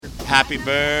Happy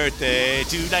birthday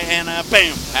to Diana.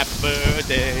 Bam. Happy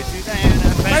birthday to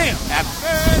Diana. Bam. Happy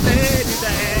birthday to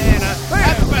Diana.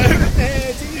 Happy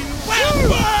birthday to you.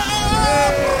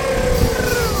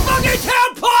 Fucking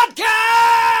Town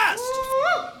Podcast!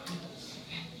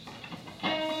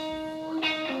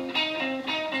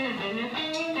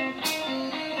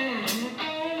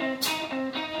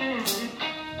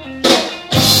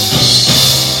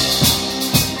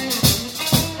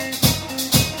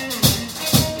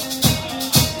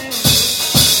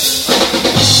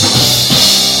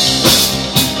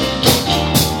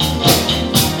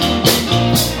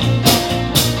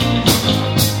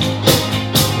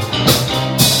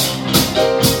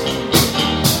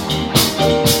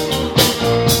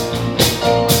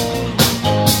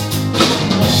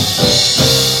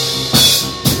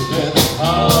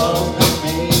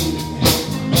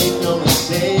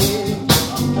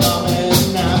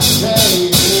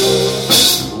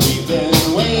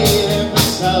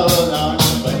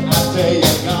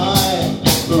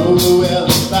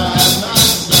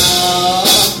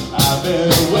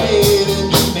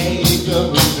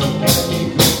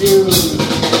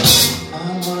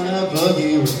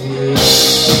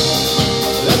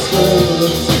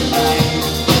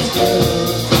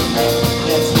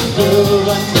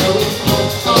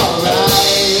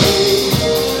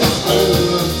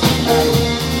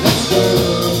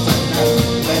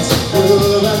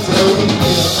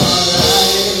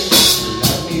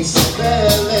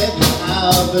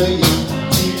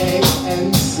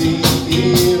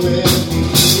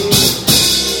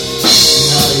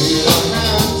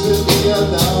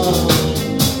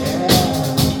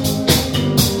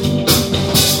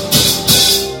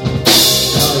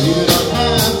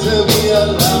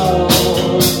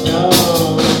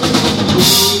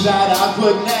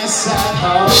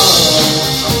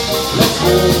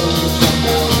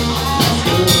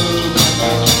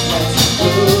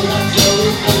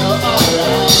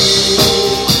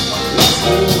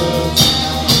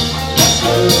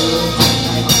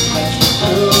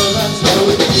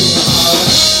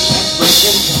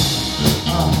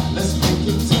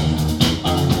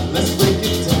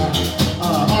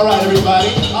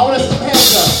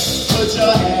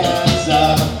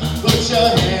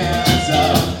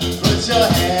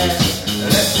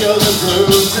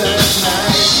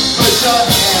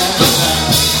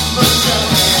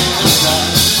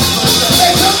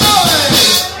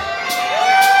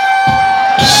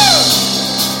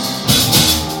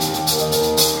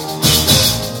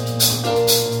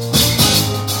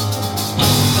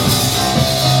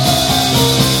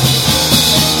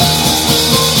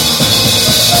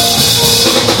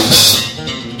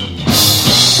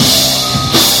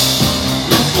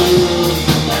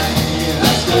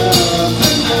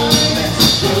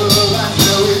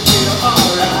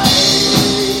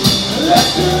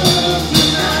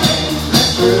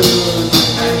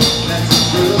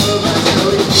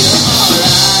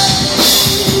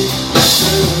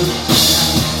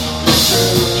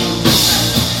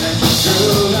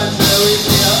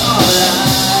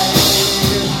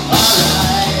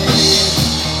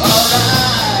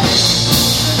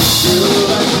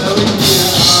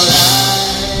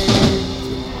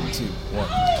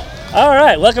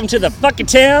 Welcome to the Fucking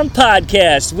Town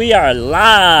Podcast. We are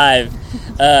live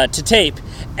to tape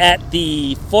at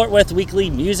the Fort Worth Weekly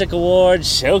Music Awards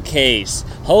Showcase.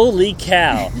 Holy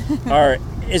cow.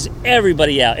 Is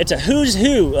everybody out? It's a who's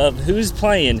who of who's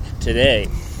playing today.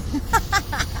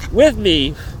 With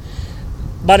me,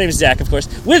 my name is Zach, of course.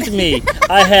 With me,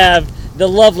 I have the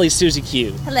lovely Susie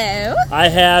Q. Hello. I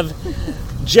have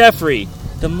Jeffrey,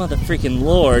 the mother-freaking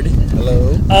Lord.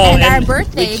 Hello. Oh, and our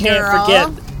birthday we can't girl. forget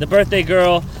the birthday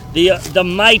girl, the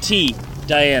mighty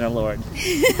Diana Lord.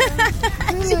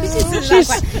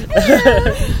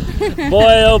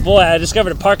 Boy, oh boy, I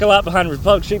discovered a parking lot behind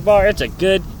Republic Street Bar. It's a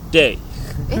good day.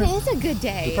 It is a good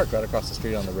day. We parked right across the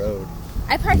street on the road.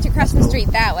 I parked across the street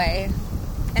that way.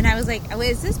 And I was like, oh,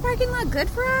 is this parking lot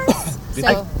good for us?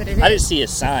 But it is. I didn't see a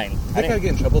sign. I think I'd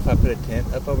get in trouble if I put a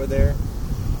tent up over there.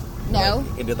 No.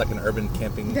 And did like an urban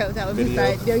camping No, that would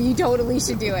video. be fun. No, you totally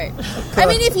should do it. I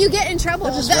mean, if you get in trouble,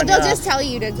 they'll just tell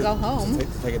you to go home.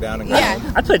 Take it down and go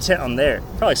home. I'd put a tent on there.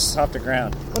 Probably softer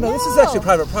ground. Well, no, this is actually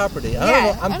private property. I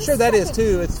don't know. I'm sure that is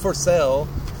too. It's for sale.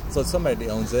 So somebody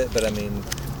owns it, but I mean...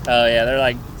 Oh, yeah, they're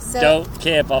like, don't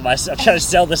camp on my... I'm trying to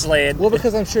sell this land. Well,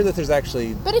 because I'm sure that there's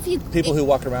actually people who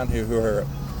walk around here who are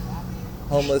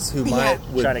homeless who might...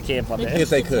 would try to camp on it. If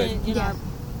they could. In our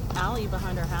alley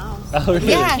behind our house. Oh, really?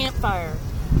 Yeah. Campfire.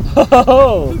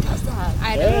 Oh! Who does that?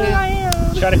 I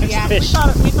don't know. Try to catch the fish.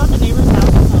 We thought the neighbor's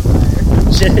house was on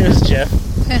fire. It was Jeff.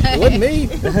 It wasn't me.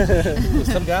 It was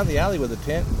some guy in the alley with a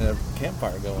tent and a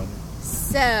campfire going.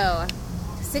 So,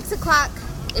 6 o'clock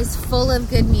is full of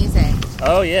good music.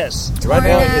 Oh, yes. Right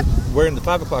now, we're in the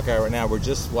 5 o'clock hour right now. We're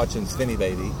just watching Svenny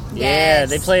Baby. Yeah,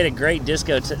 they played a great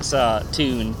disco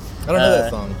tune. I don't know that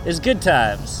song. It's Good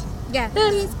Times. Yeah.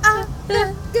 These are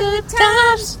the good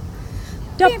times.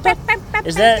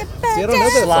 Is that See, I don't know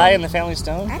that Sly song. and the Family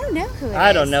Stone? I don't know who it is.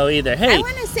 I don't know either. Hey. I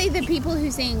want to say the people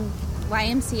who sing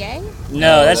YMCA.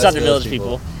 No, that's not the Village Village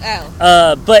People.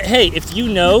 Oh. But hey, if you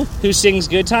know who sings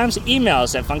Good Times, email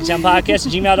us at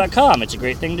funkytownpodcast@gmail.com. It's a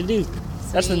great thing to do.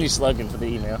 That's the new slogan for the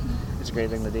email. It's a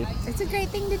great thing to do. It's a great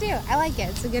thing to do. I like it.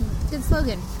 It's a good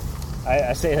slogan.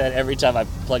 I say that every time I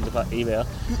plug the email.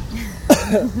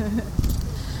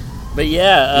 But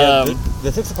yeah.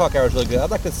 The 6 o'clock hour is really good. I'd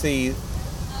like to see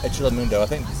at Chillamundo. I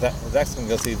think Zach's going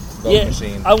to go see Vogue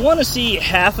Machine. I want to see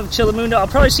half of Chillamundo. I'll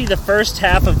probably see the first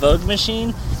half of Vogue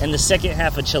Machine and the second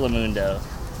half of Chillamundo.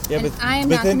 Yeah, And I am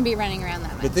not going to be running around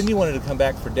that much. But then you wanted to come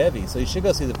back for Devi, so you should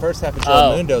go see the first half of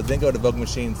Chillamundo, then go to Vogue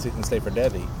Machine and stay for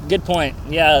Devi. Good point.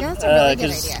 Yeah, that's a really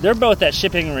good idea. They're both at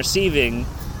shipping and receiving.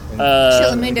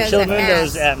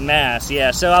 Chillamundo's at M.A.S.S.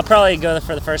 Yeah, so I'll probably go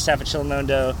for the first half of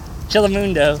Chillamundo,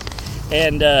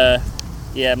 and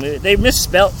they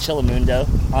misspelt Chillamundo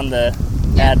on the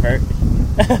advert.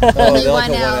 Only they'll one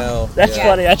put L. That's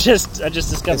funny. I just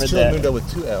discovered it's that. Chillamundo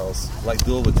with 2 L's, like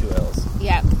dual with 2 L's.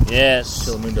 Yeah. Yes.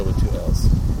 Chillamundo with 2 L's.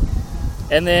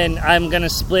 And then I'm gonna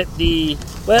split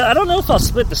I don't know if I'll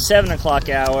split the 7 o'clock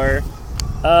hour.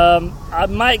 I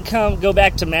might go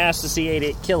back to M.A.S.S to see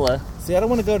 88 Killa. See, I don't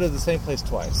want to go to the same place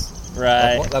twice.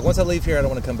 Right. Like once I leave here, I don't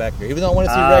want to come back here. Even though I want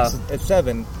to see Rex at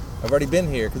 7, I've already been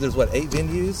here because there's 8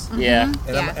 venues. Yeah.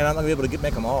 And I'm not gonna be able to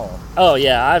make them all. Oh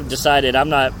yeah, I've decided I'm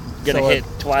not gonna hit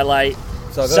Twilight.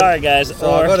 Sorry guys.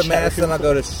 So I'll go to M.A.S.S, then I'll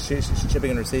go to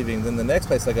shipping and receiving. Then the next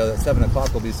place I go at 7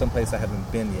 o'clock will be someplace I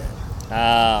haven't been yet.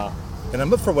 Oh. And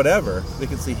I'm up for whatever. We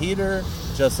can see Heater,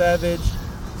 Joe Savage.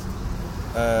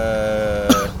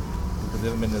 Because we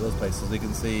haven't been to those places. We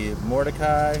can see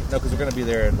Mordecai. No, because we're going to be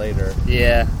there later.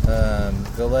 Yeah.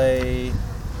 Galay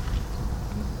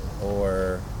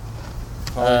or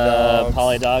Polydogs.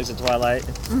 Polydogs at Twilight.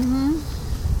 Mm-hmm.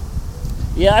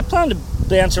 Yeah, I plan to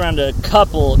dance around a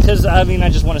couple because I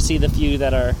just want to see the few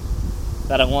that I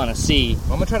want to see. Well,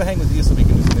 I'm going to try to hang with you so we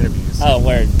can do some interviews. Oh,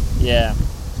 word. Yeah.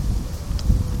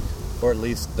 Or at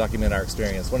least document our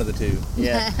experience. One of the two.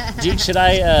 Yeah. Should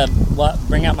I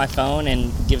bring out my phone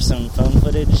and give some phone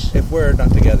footage? If we're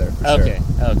not together, for Okay.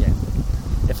 sure. Okay.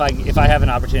 If I have an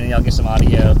opportunity, I'll get some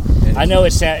audio. I know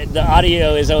the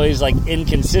audio is always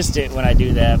inconsistent when I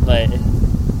do that, but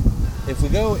if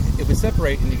we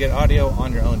separate and you get audio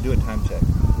on your own, do a time check.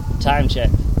 Time check.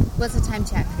 What's a time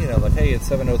check? Hey, it's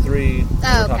 7:03.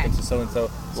 Oh, we're talking to so and so.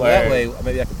 So that way,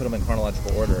 maybe I can put them in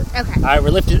chronological order. Okay. All right, we're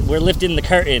lifting the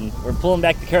curtain. We're pulling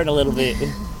back the curtain a little bit.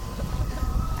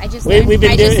 I just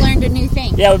learned a new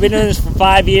thing. Yeah, we've been doing this for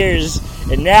 5 years,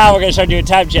 and now we're gonna start doing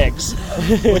time checks.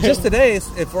 Well, just today,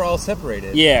 if we're all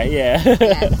separated. Yeah. Yes.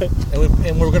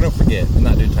 And we're gonna forget and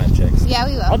not do time checks. Yeah,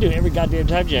 we will. I'll do every goddamn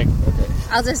time check. Okay.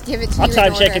 I'll just give it to you. I'll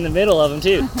time check in the middle of them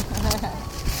too.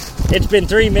 It's been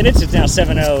 3 minutes. It's now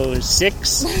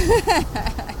 7:06.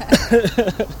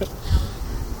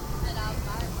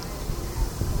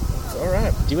 All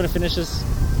right. Do you want to finish this?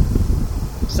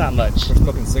 It's not much. We're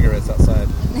smoking cigarettes outside.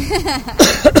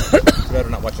 Better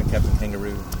not watching Captain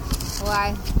Kangaroo.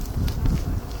 Why?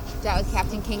 Is that what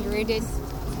Captain Kangaroo did?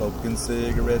 Smoking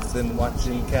cigarettes and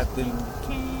watching Captain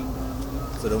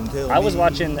Kangaroo. So don't tell me. I was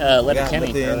watching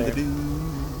Letterkenny earlier.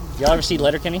 Y'all ever see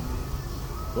Letterkenny?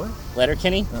 What?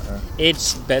 Letterkenny?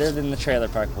 It's better than the Trailer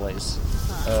Park Boys.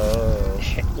 Oh.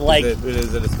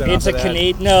 Is it a spin-off it's a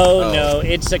Canadian. No,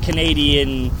 it's a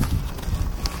Canadian.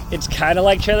 It's kind of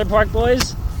like Trailer Park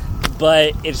Boys,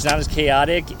 but it's not as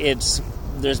chaotic.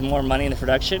 There's more money in the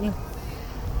production.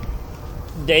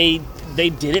 They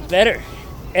did it better,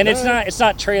 and it's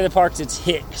not Trailer Parks. It's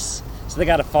Hicks. So they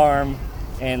got a farm,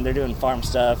 and they're doing farm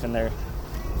stuff, and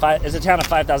it's a town of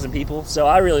 5,000 people. So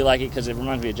I really like it because it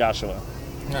reminds me of Joshua.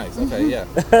 Nice. Okay. Yeah.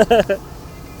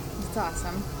 It's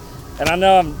awesome. And I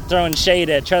know I'm throwing shade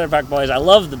at Trailer Park Boys. I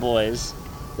love the boys,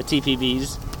 the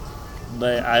TPBs,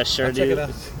 but I sure do. Check it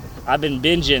out. I've been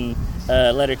binging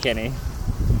Letterkenny.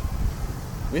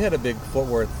 We had a big Fort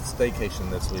Worth staycation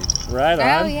this week. Right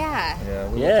on. Oh, yeah.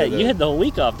 Yeah. You had the whole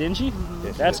week off, didn't you?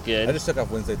 Yes, That's good. I just took off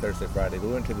Wednesday, Thursday, Friday. We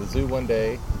went to the zoo one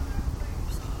day.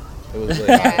 It was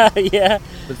really hot. Yeah.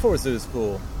 But Fort Worth Zoo is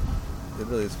cool. It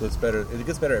really is. It's better. It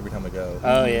gets better every time we go.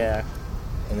 Oh, yeah.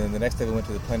 And then the next day we went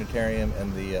to the planetarium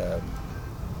and the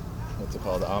what's it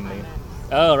called? The Omni.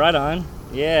 Oh, right on.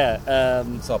 Yeah.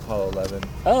 I saw Apollo 11.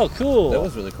 Oh, cool. That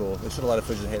was really cool. They showed a lot of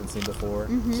footage I hadn't seen before.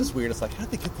 Mm-hmm. It's just weird. It's like, how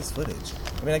did they get this footage?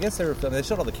 I mean, I guess they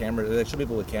showed all the cameras. They showed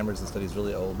people with cameras and studies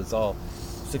really old. It's all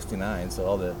 69, so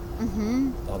all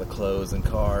the clothes and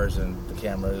cars and the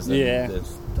cameras and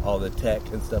all the tech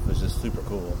and stuff was just super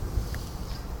cool.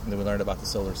 And then we learned about the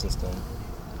solar system.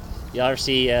 Y'all ever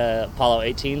see Apollo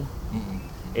 18? Mm-mm.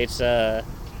 It's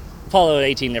Apollo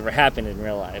 18 never happened in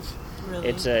real life. Really?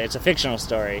 It's a fictional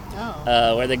story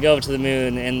Oh. where they go up to the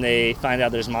moon and they find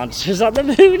out there's monsters on the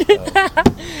moon.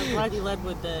 I'm glad you led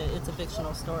with the it's a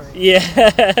fictional story.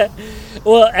 Yeah.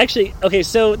 Well, actually, okay,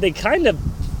 so they kind of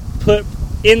put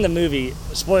in the movie,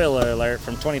 spoiler alert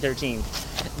from 2013,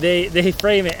 they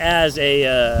frame it as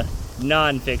a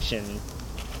non-fiction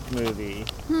movie.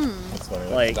 That's funny.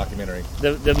 Like Like- a documentary.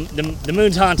 The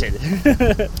moon's haunted.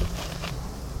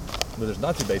 But there's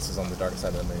Nazi bases on the dark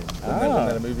side of the moon. Wasn't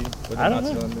that a movie? Wasn't I don't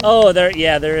Nazis know. on the moon? Oh,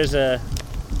 there is a.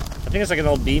 I think it's like an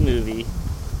old B movie.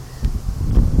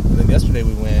 And then yesterday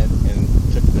we went and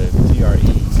took the TRE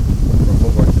from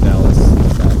Fort Worth to Dallas.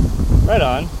 Right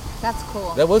on. That's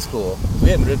cool. That was cool. We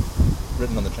hadn't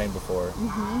ridden on the train before,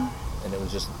 and it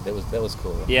was just that was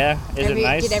cool. Yeah, is it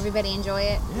nice? Did everybody enjoy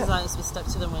it? Because I was stuck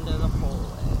to the window the whole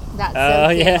way. That's Oh,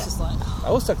 so cute. yeah. It's just like,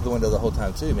 I was stuck to the window the whole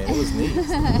time too, man. It was neat.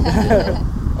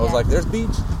 I was like, "There's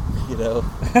beach," you know.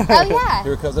 Oh yeah.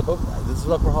 Here it comes up. Oh, this is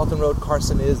Upper Halton Road.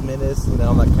 Carson is M.A.S.S. You know,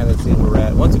 I'm like kind of seeing where we're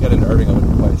at. Once we got into Irving, I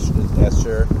wasn't quite as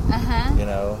sure. You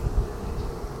know.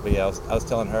 But yeah, I was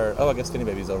telling her, "Oh, I guess Svenny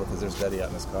baby's over because there's Dutty out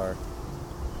in his car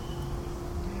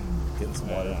getting some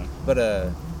water." But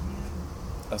I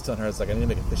was telling her, it's like I need to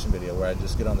make a fishing video where I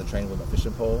just get on the train with my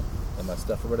fishing pole and my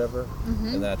stuff or whatever,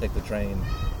 and then I take the train.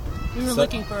 we were So-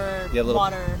 looking for little-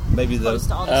 water maybe close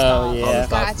to all the Oh, stops. yeah. All the stops,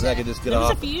 Gotcha. and I could just get There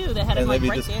was off. a few that had and it like maybe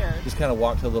right there. just kind of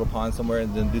walk to a little pond somewhere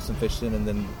and then do some fishing and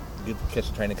then catch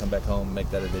a train and come back home and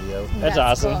make that a video. That's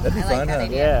awesome. Cool. That'd be I like fun, that huh?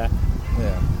 idea. Yeah.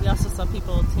 Yeah, We also saw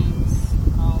people tents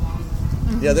all along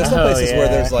there. yeah. There's some Oh, places where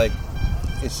yeah. there's like,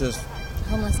 it's just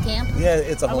Homeless camp.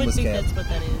 it's a I wouldn't homeless think camp. that's what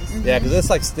that is. Yeah, because it's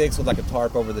like sticks with like a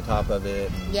tarp over the top of it.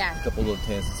 And Yeah. a couple little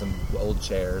tents and some old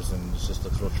chairs, and it just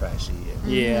looks real trashy.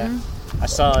 And, Yeah. I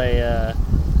saw a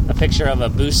picture of a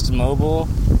Boost Mobile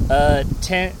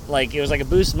tent. Like it was like a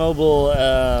Boost Mobile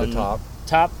the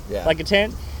top. Yeah. like a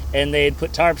tent, and they'd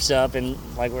put tarps up, and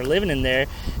like we're living in there.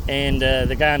 And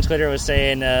the guy on Twitter was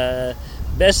saying,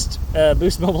 "Best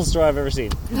Boost Mobile store I've ever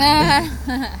seen."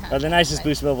 Or the nicest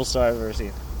Boost Mobile store I've ever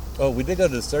seen. Oh, we did go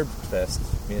to the Serb Fest,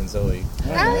 me and Zoe. Oh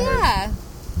yeah.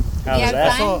 How was Yeah,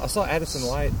 that? fun. I saw Addison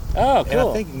White, Oh, and I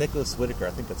cool. think Nicholas Whitaker.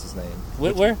 I think that's his name.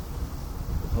 Whitwer?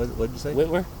 What did you say?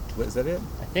 Whitwer? What, is that it?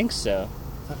 I think so.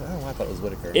 I don't know why I thought it was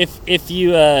Whitaker. If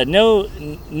you know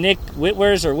Nick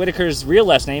Whitwer's or Whitaker's real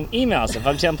last name, email us at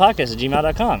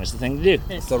funktownpodcast@gmail.com. It's the thing to do.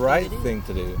 It's the right thing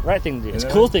to do. Right thing to do. It's a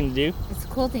Yeah. cool thing to do. It's a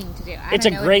cool thing to do. It's a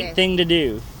don't know what it great is. thing to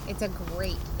do. It's a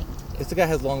great thing to do. It's the guy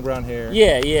who has long brown hair.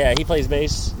 Yeah. He plays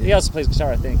bass. He also plays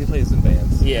guitar, I think. He plays in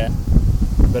bands. Yeah.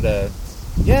 But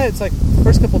yeah, it's like the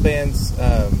first couple bands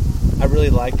I really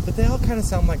liked, but they all kind of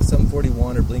sound like Sum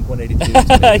 41 or Blink 182.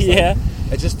 To me. It's Yeah.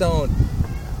 Like,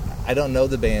 I don't know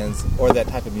the bands or that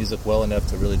type of music well enough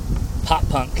to really Pop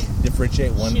punk.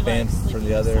 differentiate one She band likes from Sleeping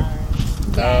the other.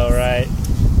 Sirens. Yes. Oh, right.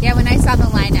 Yeah, when I saw the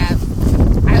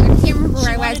lineup, I can't remember where She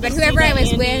I was, wanted but to whoever see I that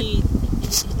was Andy,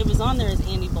 with. it was on there as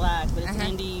Andy Black, but it's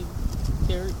Andy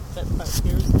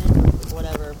Beersman,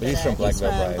 whatever. But he's from Black Veil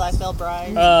Brides. Black Veil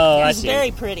Brides. Oh, I He's see.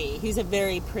 very pretty. He's a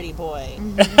very pretty boy.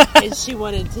 And she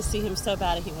wanted to see him so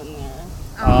bad he wasn't there.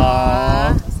 Aww.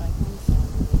 I was like, I'm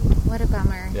sorry. What a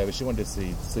bummer. Yeah, but she wanted to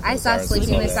see Sleeping I with saw Sirens. Sleeping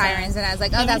and with all that. Sirens, and I was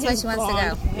like, oh, that's why she wants to Blonde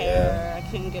go. hair. I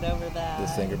couldn't get over that. The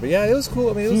singer, but yeah, it was cool.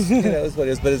 I mean, it was it was what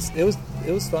it is, but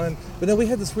it was fun. But no, we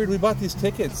had this weird. We bought these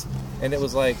tickets, and it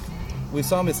was like we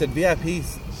saw them. It said VIP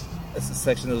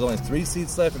section. There was only 3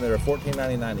 seats left, and they were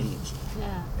 $14.99 each.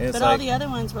 Yeah. And it's But all like- the other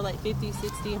ones were like $50,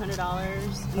 $60,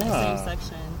 $100 in the Ah. same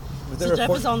section. But they So were Jeff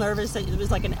four- was all nervous that it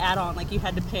was like an add-on. Like you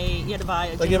had to pay, you had to buy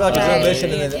a Like, you have like a general admission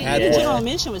and admission then add The one. general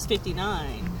admission was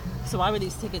 $59. So why were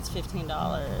these tickets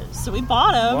 $15? So we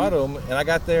bought them. Bought them, and I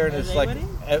got there, and it's They like wouldn't?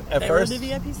 at They first were in the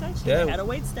VIP section. Yeah. They had a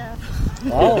wait staff.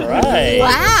 All right.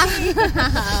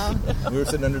 Wow. we were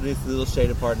sitting underneath the little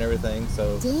shaded part and everything.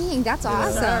 So Dang, that's So I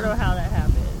don't awesome. know how that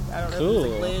happened. I don't know Cool.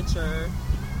 if it was a glitch or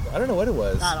I don't know what it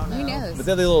was. I don't know. Who knows? But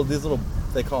they're these little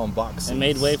they call them box seats. And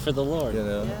made way for the Lord. You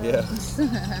know, Yeah. yeah.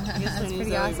 That's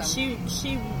pretty awesome.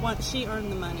 She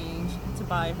earned the money to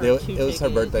buy her It 2 was her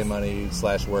tickets. birthday money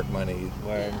 / work money.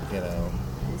 Word. You know.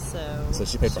 And So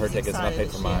she paid for her she's tickets and I excited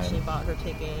paid for that mine. She actually bought her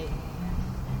ticket.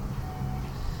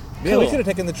 Yeah, we Cool. could have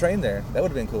taken the train there. That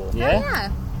would have been cool. Yeah? Oh,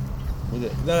 yeah.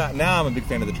 Now I'm a big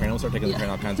fan of the train. We'll start taking the train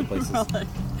all kinds of places.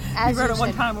 We rode it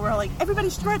one time where we were like, everybody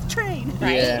should ride the train.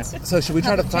 Right? Yeah. So should we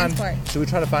try to find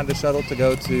a shuttle to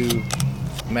go to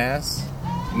M.A.S.S.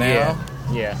 now?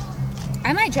 Yeah.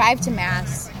 I might drive to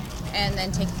M.A.S.S. and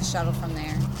then take the shuttle from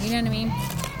there. You know what I mean?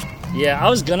 Yeah, I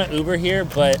was gonna Uber here,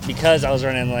 but because I was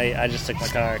running late, I just took my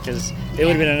car because it would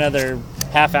have been another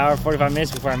half hour, 45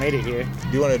 minutes before I made it here.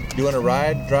 Do you want to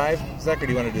drive, Zach, or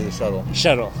do you want to do the shuttle?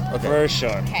 Shuttle, Okay. for sure.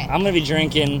 Okay. I'm gonna be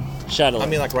drinking shuttle. I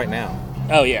mean, like right now.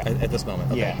 Oh yeah. At this moment.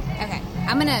 Okay. Yeah. Okay.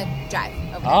 I'm going to drive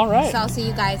over there. All right. So I'll see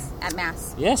you guys at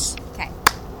M.A.S.S. Yes. Okay.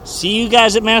 See you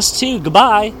guys at M.A.S.S. too.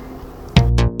 Goodbye.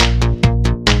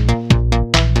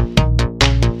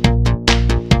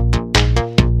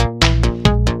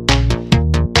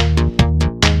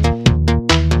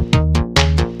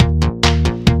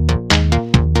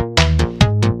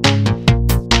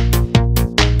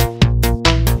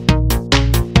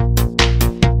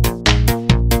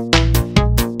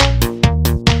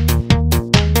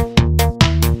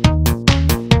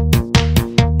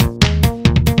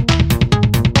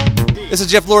 This is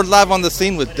Jeff Lord live on the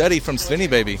scene with Dutty from Svenny,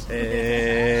 baby.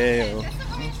 Hey.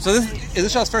 So is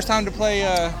this y'all's first time to play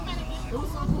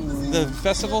the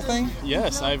festival thing?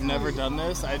 Yes, I've never done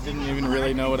this. I didn't even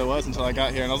really know what it was until I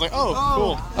got here, and I was like, oh,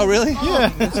 cool. Oh, really? Yeah,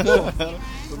 that's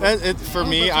cool. For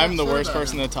me, I'm the worst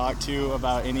person to talk to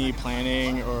about any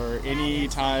planning or any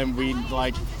time we,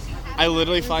 like, I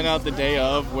literally find out the day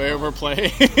of where we're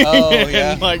playing. Oh,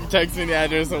 yeah. And, like, text me the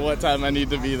address of what time I need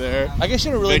to be there. I guess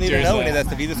you don't really need to Victor's know any of that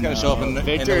stuff. You just got to show up and know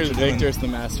what you're doing. Victor's the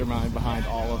mastermind behind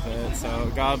all of it. So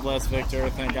God bless Victor.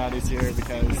 Thank God he's here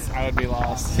because I would be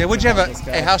lost. Yeah, would you have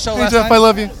a house show last Jeff, night? I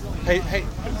love you. Hey,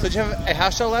 so did you have a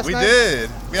house show last We night? did.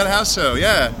 We had a house show,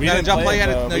 yeah. We Got a didn't job play play? it,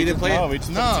 though. No, you didn't play it? No, we just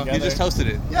put it No, together. You just hosted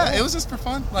it. Yeah, it was just for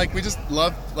fun. Like, we just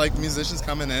love, like, musicians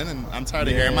coming in, and I'm tired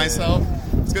of hearing myself.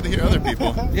 It's good to hear other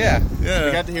people. Yeah. Yeah.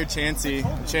 We got to hear Chansey.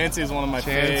 Chansey is one of my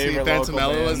favorite local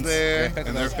Fantamella was bands. there, Yeah,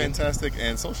 and they're fantastic,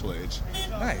 and Social Age.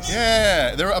 Nice.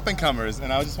 Yeah, they were up-and-comers,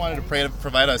 and I just wanted to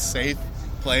provide a safe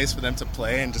place for them to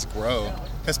play and just grow.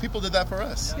 Because people did that for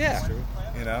us. Yeah.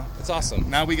 You know? It's awesome.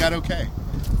 Now we got okay.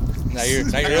 Now you're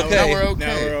okay. Now we're okay.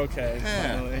 Now we're okay.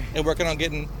 Yeah. Finally. And working on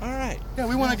getting all right. Yeah,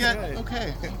 we want to get right.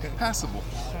 okay. Passable.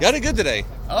 Y'all did good today.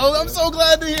 Oh, I'm so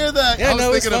glad to hear that. Yeah, I was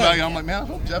no, it's thinking fun. about you. I'm like, man, I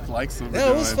hope Jeff likes what we're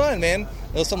No, it was doing. fun, man.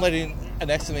 There was some lady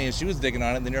next to me, and she was digging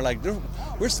on it. And then you're like,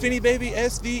 "We're Svenny, baby,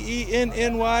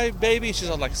 SVENNY, baby." She's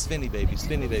all like, "Svenny, baby,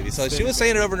 Svenny, baby." So she was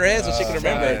saying it over in her head so she could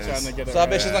remember. nice. Trying to get it So I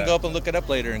bet right. she's gonna go up and look it up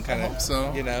later and kind I of, hope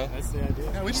so. you know. That's the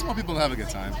idea. Yeah, we just want people to have a good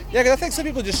time. Yeah, because I think some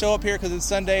people just show up here because it's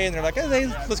Sunday and they're like, "Hey,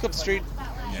 let's go up the street,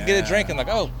 get a drink," and like,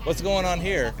 "Oh, what's going on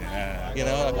here?" Yeah. You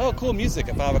know, like, "Oh, cool music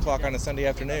at 5 o'clock on a Sunday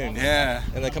afternoon." Yeah.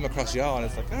 And they come across y'all, and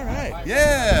it's like, "All right."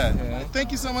 Yeah. Yeah.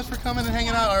 Thank you so much for coming and hanging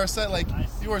out at our set. Like,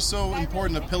 you are so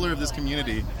important, a pillar of this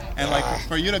community. And, like,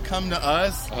 for you to come to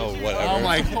us, Oh, whatever. I'm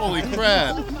like, holy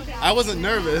crap. I wasn't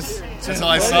nervous until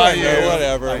I saw you.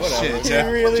 Whatever. Like, Whatever. shit,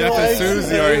 Jeff and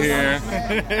Susie are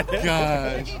here.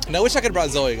 Gosh. No, I wish I could have brought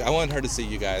Zoe. I wanted her to see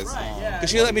you guys. Because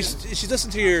she let me, she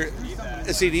listened to your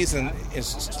CDs and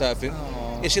stuff,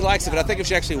 and she likes it, but I think if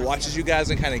she actually watches you guys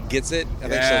and kind of gets it, I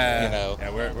think she'll, you know.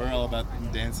 Yeah, we're all about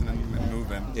dancing and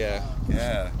moving. Yeah.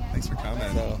 Yeah. Thanks for coming.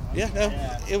 So, yeah, no,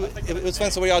 it was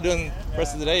fun. So what are y'all doing the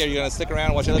rest of the day? Are you going to stick around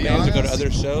and watch other bands or go to other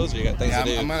shows, or you got things Yeah,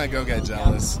 to do? I'm gonna go get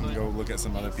jealous and go look at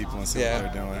some other people and see Yeah.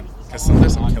 what they're doing. Because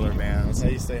there's some killer bands. That's how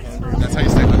you stay hungry. That's how you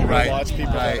stay hungry. Right. Watch people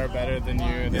right. that are better than you,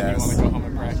 and then Yes. you want to go home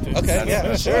and practice. Okay, yeah,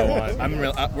 That's sure. what I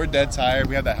want. We're dead tired.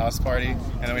 We had that house party,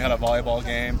 and then we had a volleyball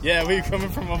game. Yeah, we coming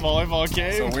from a volleyball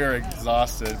game. So we were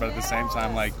exhausted, but at the same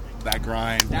time, like that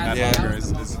grind and that Yeah. hunger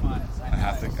is I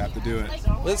have to do it.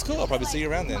 Well, that's cool. I'll probably see you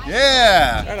around then.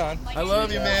 Yeah. Right on. I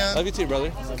love you, man. Love you too,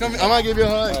 brother. Come, I'm gonna give you a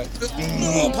hug.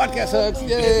 Podcast hugs.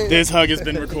 Yay. This hug has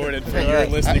been recorded for your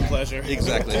listening pleasure.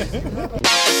 Exactly.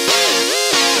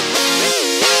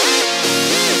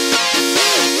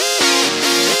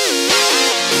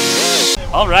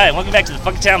 All right, welcome back to the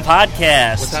Funktown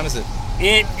Podcast. What time is it?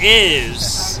 It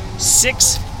is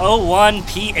 6:01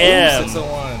 p.m.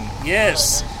 6:01.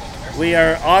 Yes, we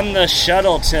are on the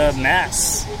shuttle to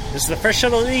M.A.S.S. This is the first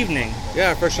shuttle of the evening. Yeah,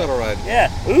 our first shuttle ride.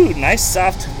 Yeah. Ooh, nice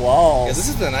soft walls. Yeah, this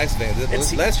is the nice van.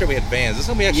 It's- Last year we had vans. This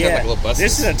one we actually have like little buses.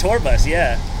 This is a tour bus.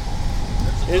 Yeah.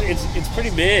 It's pretty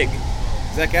big.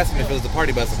 Zach asked me if it was the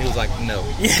party bus, and he was like, "No."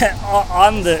 Yeah,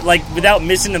 on the without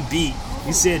missing a beat,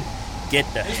 he said, "Get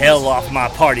the hell off my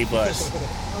party bus."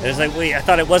 It was like, wait, I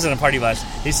thought it wasn't a party bus.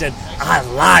 He said, "I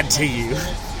lied to you."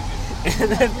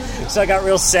 And then, so I got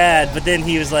real sad, but then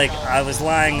he was like, "I was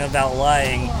lying about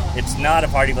lying. It's not a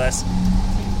party bus.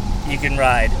 You can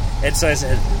ride." And so I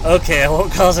said, "Okay, I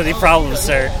won't cause any problems,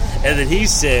 sir." And then he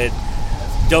said,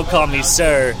 "Don't call me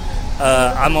sir.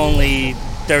 I'm only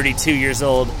 32 years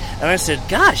old." And I said,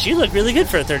 "Gosh, you look really good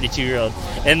for a 32-year-old."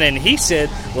 And then he said,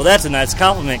 "Well, that's a nice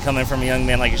compliment coming from a young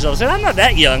man like yourself." I said, "I'm not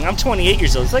that young. I'm 28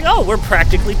 years old." It's like, "Oh, we're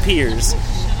practically peers."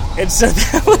 And so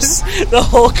that was the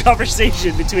whole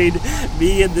conversation between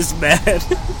me and this man.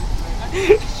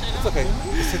 It's okay.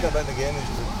 Just hit that button again.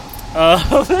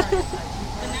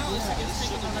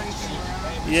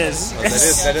 Yes. Oh,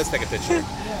 that is take a picture.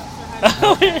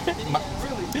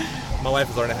 My wife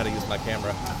is learning how to use my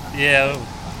camera. Yeah.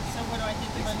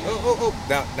 Oh!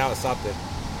 Now it stopped it.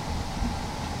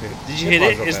 Did you hit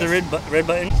it? Is the red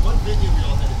button? What video were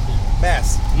y'all headed to?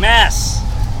 M.A.S.S.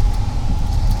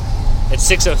 It's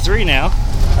 6:03 now.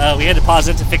 We had to pause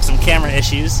it to fix some camera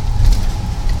issues.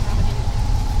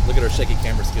 Look at our shaky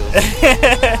camera skills.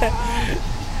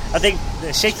 I think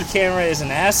the shaky camera is an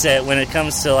asset when it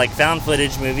comes to like found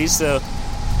footage movies. So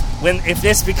if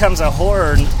this becomes a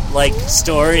horror like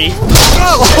story,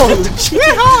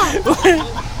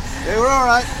 They were all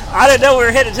right. I didn't know we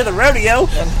were headed to the rodeo.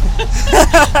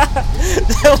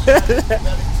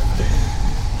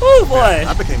 Oh boy!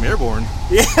 I became airborne.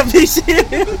 Yeah, me too.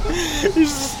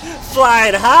 Just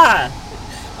flying high.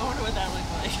 I wonder what that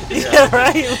looked like. Yeah,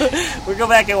 right? We'll go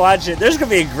back and watch it. There's going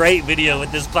to be a great video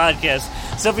with this podcast.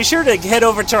 So be sure to head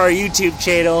over to our YouTube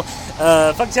channel,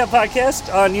 Fucktown Podcast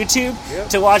on YouTube,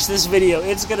 to watch this video.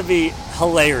 It's going to be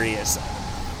hilarious.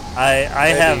 I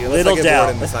have little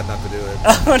doubt. Decide not to do it.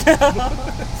 Oh, no.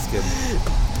 Just kidding.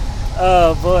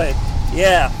 Oh, boy.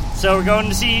 Yeah. So we're going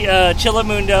to see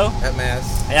Chillamundo At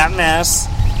M.A.S.S. at M.A.S.S.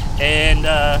 And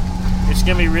it's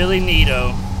going to be really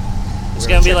neato. It's We're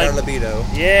going to be check like... our libido.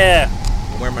 Yeah.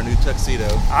 I'm wearing my new tuxedo.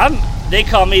 They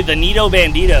call me the Nito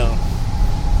Bandito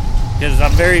because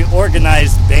I'm very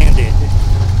organized bandit.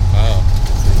 Oh.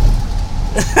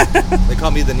 They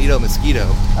call me the Nito Mosquito.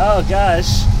 Oh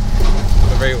gosh.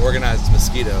 I'm a very organized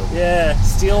mosquito. Yeah,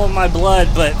 steal my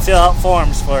blood but fill out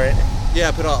forms for it. Yeah,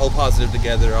 I put all O positive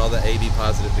together, all the AB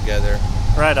positive together.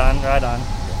 Right on.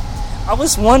 I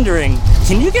was wondering,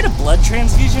 can you get a blood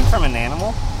transfusion from an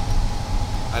animal?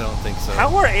 I don't think so.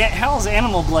 How is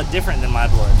animal blood different than my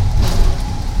blood?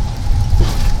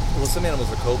 Well, some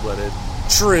animals are cold-blooded.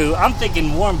 True. I'm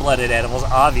thinking warm-blooded animals,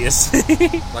 obviously.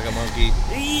 Like a monkey.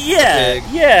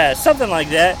 Yeah, something like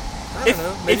that. I don't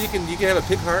know. Maybe you can have a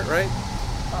pig heart, right?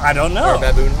 I don't know. Or a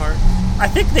baboon heart. I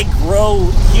think they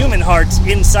grow human hearts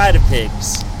inside of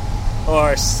pigs.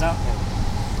 Or something.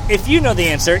 If you know the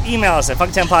answer, email us at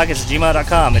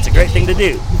fucktownpodcast@gmail.com. It's a great thing to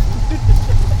do.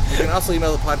 You can also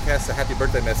email the podcast a happy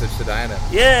birthday message to Diana.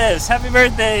 Yes, happy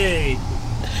birthday.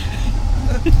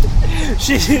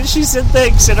 She said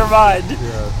thanks in her mind.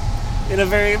 Yeah. In a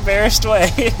very embarrassed way.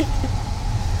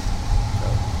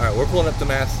 All right, we're pulling up to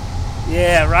M.A.S.S.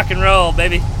 Yeah, rock and roll,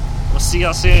 baby. We'll see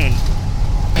y'all soon.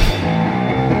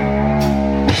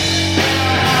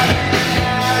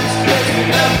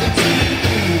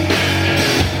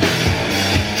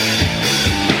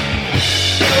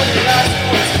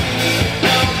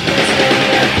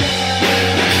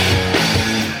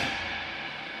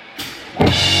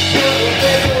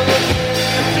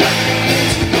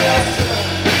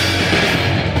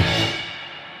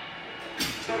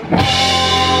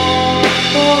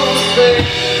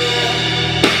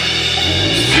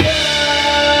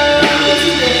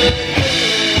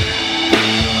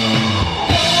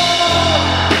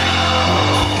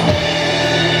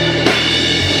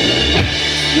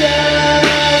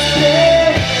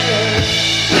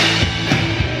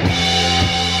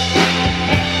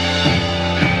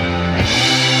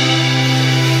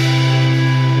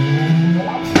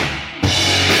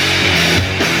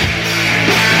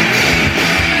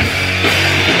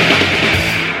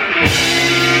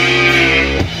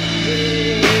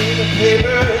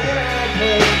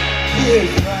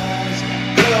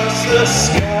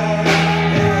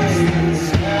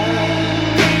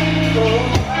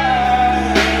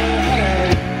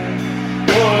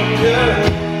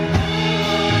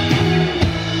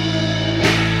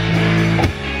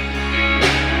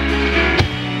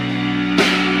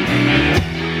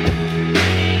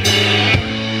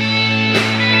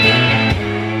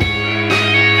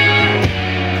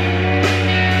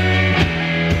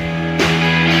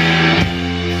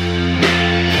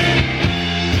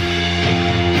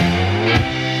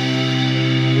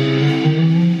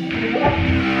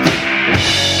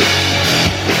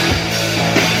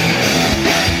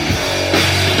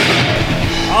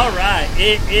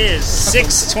 It is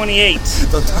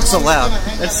 6:28. Don't talk so loud.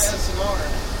 That's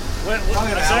what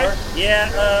Probably an sorry? hour? Yeah,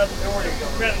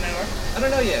 about an hour. I don't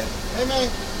know yet. Hey, man.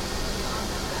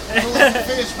 I don't love the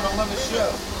fish, but I love the show.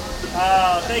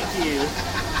 Oh, thank you.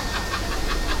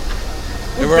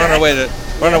 We're on our way to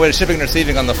shipping and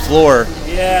receiving on the floor.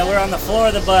 Yeah, we're on the floor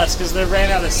of the bus because they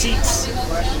ran out of seats.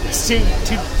 It's too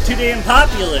damn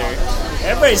popular.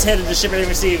 Everybody's headed to shipping and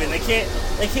receiving. They can't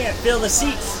fill the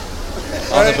seats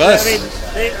On the bus. I mean,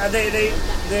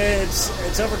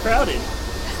 it's overcrowded.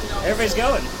 Everybody's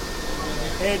going,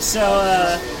 and so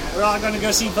we're all going to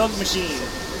go see Vogue Machine.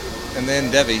 And then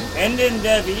Devi. And it's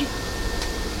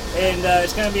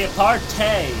going to be a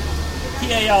partay.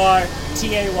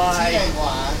 P-A-R-T-A-Y.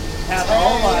 Have a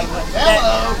whole lot of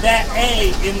that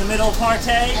A in the middle,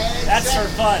 partay. That's for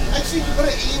fun. Actually, you put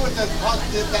an E with that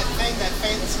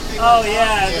fancy thing. Oh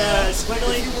yeah, the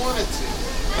squiggly. If you wanted to.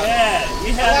 Yeah,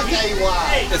 you have.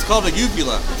 Hey. It's called a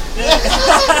uvula.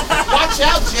 Watch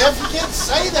out, Jeff. You can't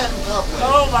say that in public.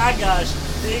 Oh my gosh.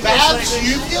 Babs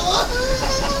uvula?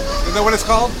 Is that what it's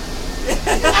called?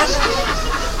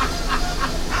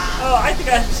 Oh, I think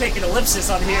I have to take an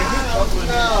ellipsis on here. No,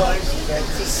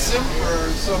 it's a simper or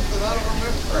something. I don't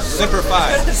remember. Simper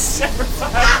 5. Semper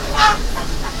Fi.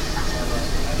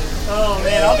 Oh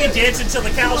man, I'll be dancing till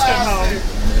the cows come home.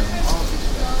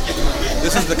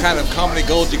 This is the kind of comedy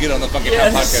gold you get on the Funky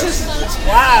Town podcast. It's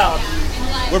wild.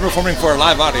 We're performing for a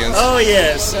live audience. Oh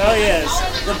yes.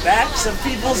 The backs of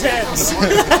people's heads.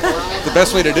 The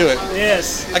best way to do it.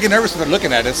 Yes. I get nervous when they're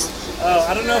looking at us. Oh,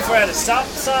 I don't know if we're at a stop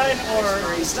sign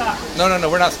or a stop. No,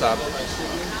 we're not stopped.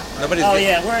 Nobody's. Oh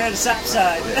yeah, we're at a stop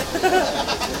sign.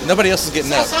 Nobody else is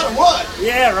getting up. Outside of what?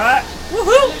 Yeah, right.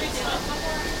 Woohoo!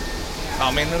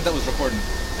 Oh man, none of that was recording.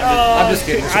 I'm just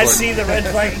kidding. I see the red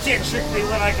flag. You can't trick me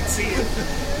when I can see it.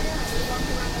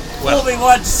 Well, Fool me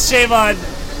once, shame on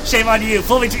you.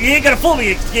 Fool me you ain't gonna fool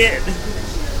me again.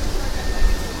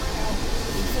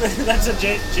 That's a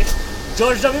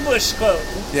George W. Bush quote.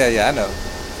 yeah, I know.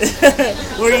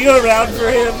 Were you around for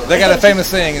him? They got a famous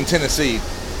saying in Tennessee.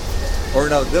 Or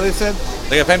no, Billy said?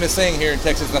 They got a famous saying here in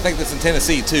Texas, and I think that's in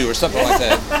Tennessee too, or something like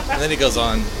that. And then he goes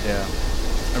on. Yeah.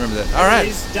 I remember that. All right.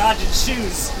 He's dodging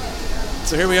shoes.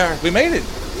 So here we are. We made it.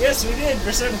 Yes, we did.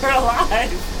 We're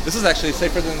alive. This is actually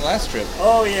safer than the last trip.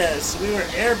 Oh, yes. We were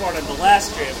airborne on the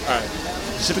last trip. All right.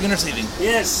 Shipping and receiving.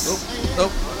 Yes.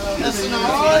 Nope.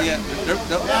 Yeah. Nope.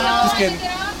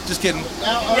 Just kidding.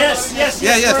 Yes. Yeah.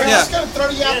 I'm just going to throw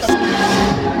you out the...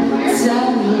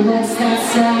 Tell me what's that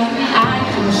sound. I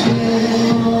can hear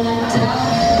it all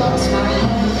down. Bounce my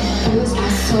head, lose my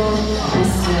soul.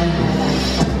 Listen.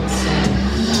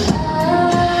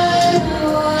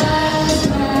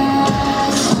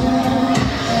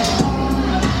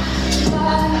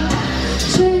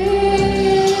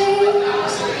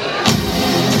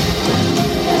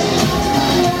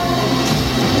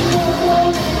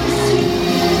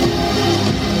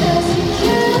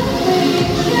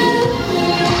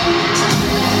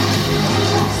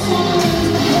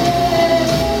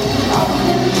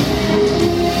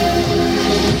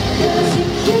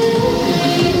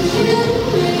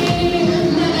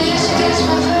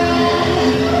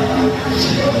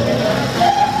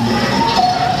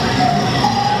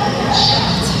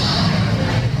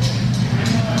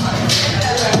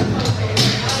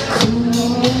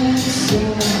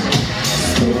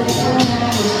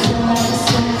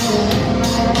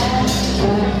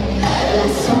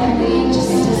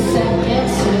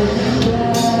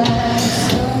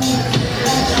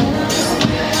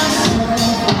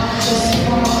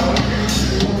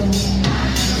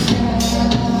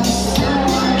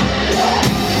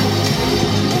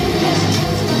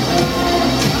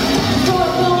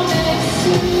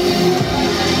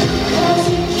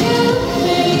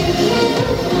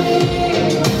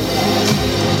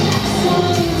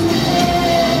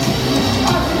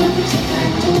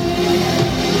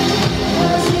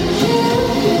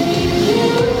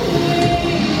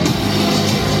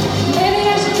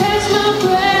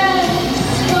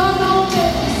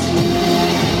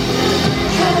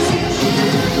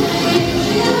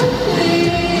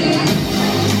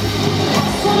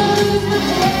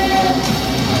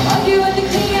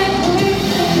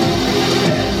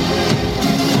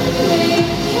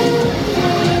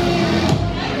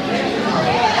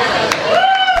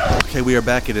 We are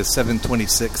back. It is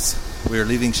 7:26. We are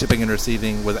leaving shipping and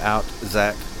receiving without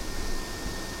Zach.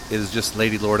 It is just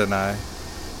Lady Lord and I.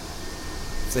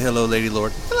 Say hello, Lady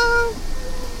Lord. Hello.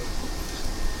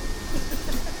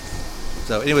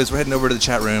 So anyways, we're heading over to the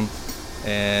chat room,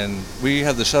 and we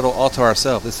have the shuttle all to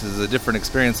ourselves. This is a different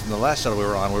experience than the last shuttle we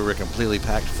were on. We were completely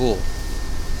packed full.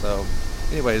 So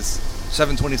anyways,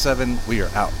 7:27. We are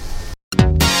out.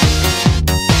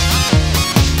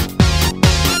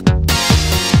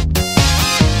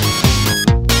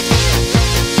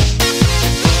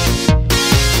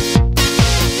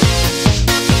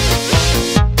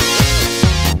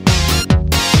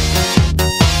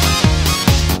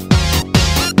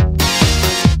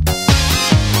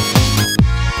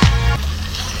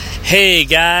 Hey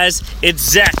guys, it's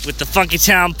Zach with the Funky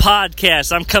Town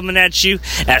Podcast. I'm coming at you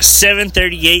at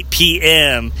 7:38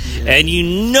 p.m. And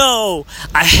you know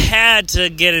I had to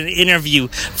get an interview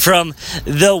from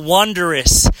the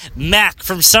wondrous Mac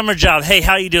from Summer Job. Hey,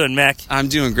 how you doing, Mac? I'm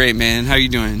doing great, man. How you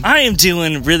doing? I am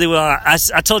doing really well. I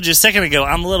told you a second ago,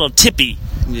 I'm a little tippy.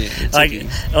 Yeah,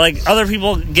 like other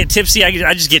people get tipsy,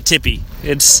 I just get tippy.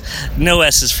 It's no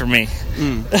S's for me.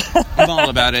 I'm all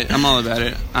about it. I'm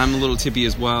a little tippy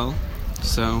as well.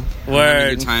 So we're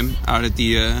having a good time out at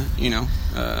the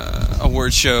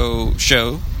award show.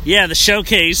 Yeah, the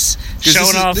showcase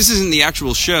showing off. This isn't the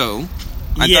actual show.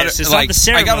 It's not the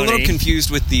ceremony. I got a little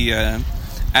confused with the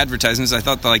advertisements. I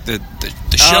thought the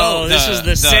show. Oh, this was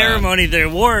the ceremony, the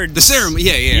awards. The ceremony,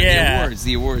 yeah.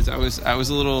 The awards. I was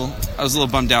a little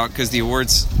bummed out because the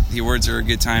awards are a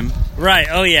good time. Right.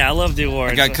 Oh yeah, I love the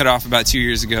awards. I got cut off about 2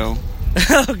 years ago.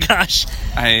 Oh gosh.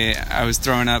 I was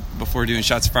throwing up before doing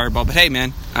Shots of Fireball, but hey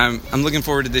man, I'm looking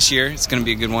forward to this year. It's going to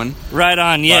be a good one. Right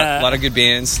on, yeah. A lot of good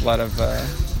bands, a lot of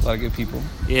good people.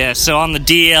 Yeah, so on the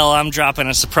DL, I'm dropping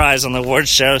a surprise on the awards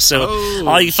show. So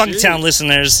all you Funky Town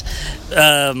listeners,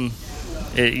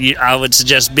 I would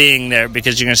suggest being there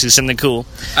because you're going to see something cool.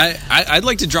 I'd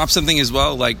like to drop something as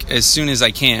well, like as soon as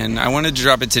I can. I wanted to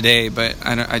drop it today, but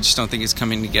I just don't think it's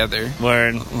coming together.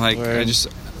 Word.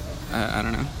 I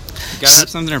don't know. You gotta have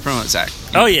something to promote, Zach.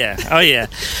 Oh yeah.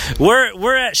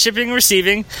 We're at Shipping and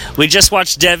Receiving. We just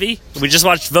watched Devi. We just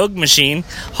watched Vogue Machine.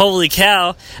 Holy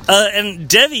cow! And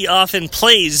Devi often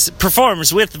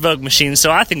performs with Vogue Machine,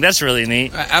 so I think that's really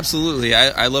neat. Absolutely,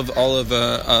 I love all of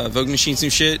Vogue Machine's new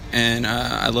shit, and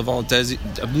I love all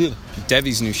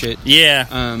Devi's new shit. Yeah.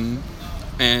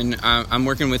 And I'm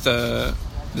working with the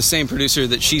same producer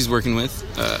that she's working with,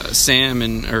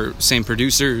 same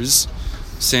producers.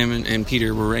 Sam and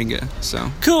Peter Warenga.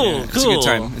 So cool. It's a good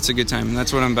time. It's a good time, and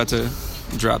that's what I'm about to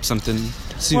drop something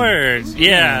soon. Word,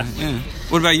 yeah.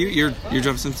 What about you? You're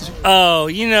dropping something soon? Oh,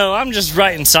 I'm just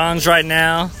writing songs right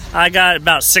now. I got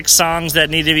about 6 songs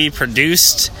that need to be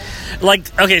produced. Like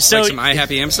some I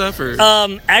Happy M stuff, or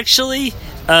actually,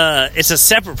 it's a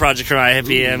separate project from I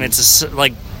Happy M. It's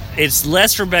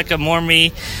less Rebecca, more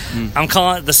me. I'm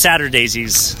calling it the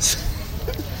Saturdaisies.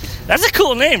 That's a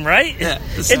cool name, right? Yeah.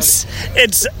 It's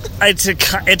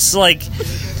like,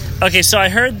 okay, so I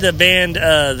heard the band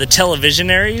the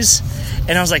Televisionaries,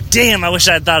 and I was like, damn, I wish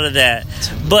I had thought of that.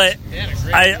 But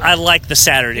I like the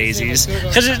Saturdaisies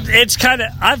because it's kind of,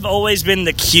 I've always been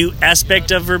the cute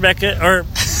aspect of Rebecca, or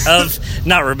of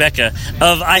not Rebecca,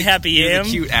 of I Happy Am. Am.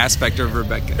 The cute aspect of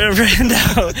Rebecca. No,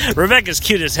 Rebecca's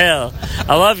cute as hell.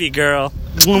 I love you, girl.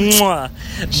 Mwah.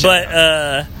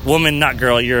 But woman, not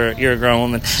girl. You're a grown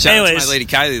woman. Shout out to my lady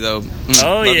Kylie though.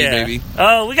 Oh love yeah, you, baby.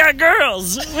 Oh, we got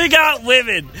girls. We got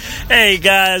women. Hey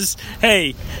guys.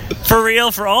 Hey, for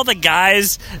real, for all the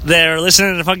guys that are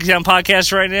listening to the Funky Town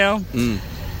Podcast right now,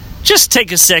 just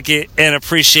take a second and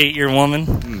appreciate your woman,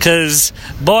 because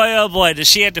boy, oh boy, does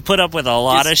she have to put up with a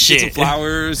lot of shit. Get some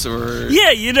flowers, or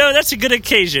that's a good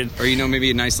occasion. Or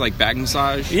maybe a nice back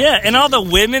massage. Yeah, and all the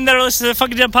women that are listening to the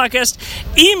Funky Town Podcast,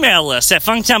 email us at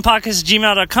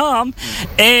funkytownpodcast@gmail.com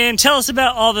and tell us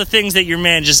about all the things that your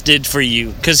man just did for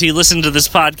you, because he listened to this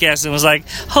podcast and was like,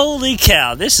 holy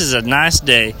cow, this is a nice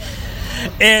day.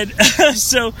 And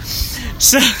so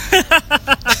Summer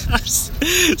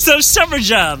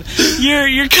Job,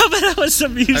 you're coming out with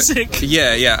some music.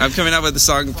 Yeah, I'm coming out with the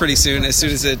song pretty soon. As soon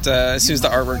as the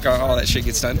artwork, all that shit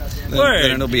gets done,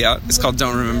 then it'll be out. It's called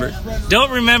Don't Remember.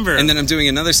 And then I'm doing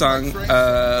another song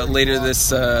later this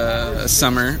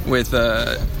summer with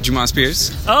Jumas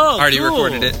Spears. Oh, already cool.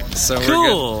 recorded it, so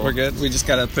we're good. We just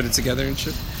gotta put it together and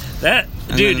shit.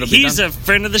 Dude, he's a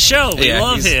friend of the show. We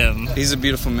love him. He's a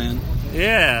beautiful man.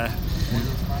 Yeah.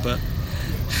 But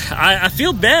I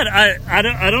feel bad.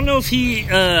 I don't know if he.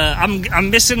 I'm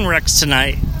missing Rex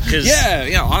tonight.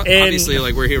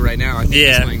 Obviously, we're here right now. I think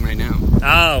he's playing right now.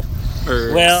 Oh.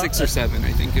 Or 6 or 7,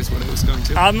 I think, is what it was going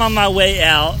to. I'm on my way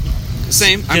out.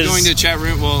 Same. I'm going to the chat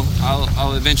room. Well,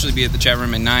 I'll eventually be at the chat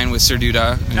room at 9 with Sir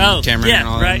Duda and Cameron and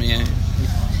all right. them.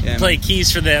 Yeah, play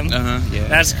keys for them. Yeah.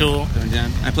 That's cool.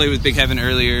 I played with Big Heaven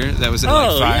earlier. That was at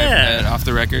 5 at Off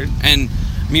the Record. And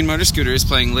Mean Motor Scooter is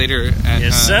playing later at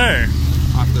yes, sir.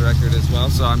 Off the Record as well,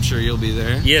 so I'm sure you'll be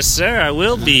there. Yes, sir, I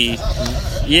will be.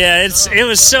 Yeah, it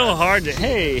was so hard to...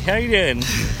 Hey, how you doing?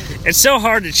 It's so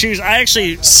hard to choose. I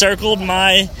actually circled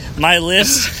my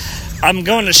list. I'm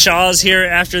going to Shaw's here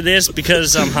after this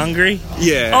because I'm hungry.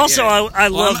 Yeah. Also, yeah. I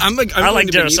love. I'm going to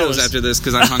Benito's after this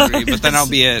because I'm hungry. But then I'll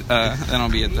be at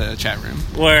the chat room.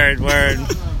 Word.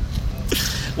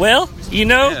 Well,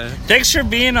 Thanks for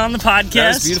being on the podcast.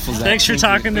 That was beautiful, Zach. Thanks for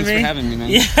talking to me. Thanks for having me, man.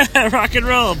 Yeah, rock and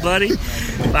roll, buddy.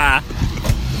 Bye.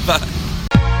 Bye.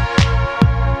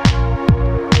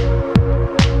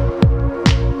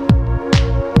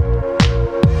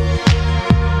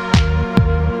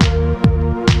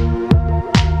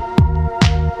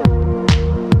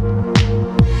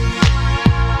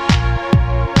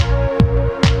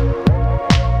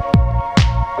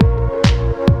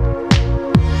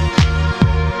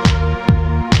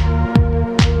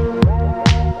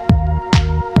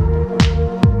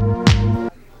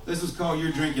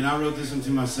 You're Drinking. I wrote this one to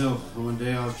myself. One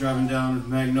day I was driving down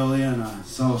Magnolia and I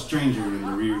saw a stranger in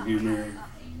the rear view mirror.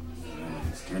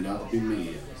 It turned out to be me.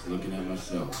 I was looking at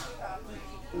myself.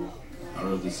 I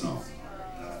wrote this song.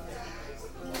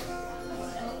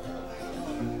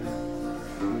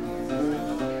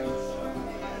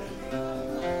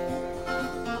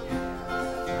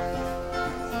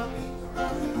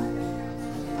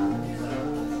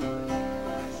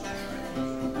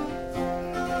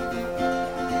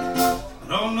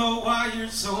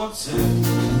 So upset.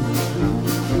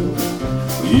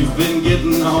 You've been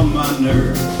getting on my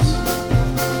nerves.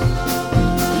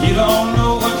 You don't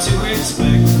know what to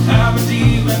expect. Haven't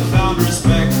even found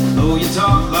respect, though you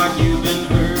talk like you've been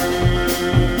hurt.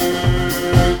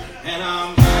 And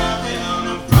I'm having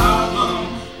a problem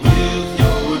with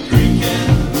your drinking.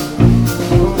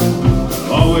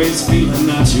 Always feeling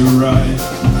that you're right.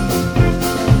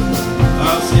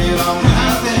 I said I'm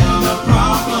having a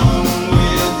problem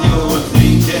with your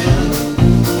thinking,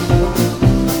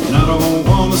 and I don't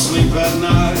want to sleep at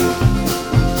night.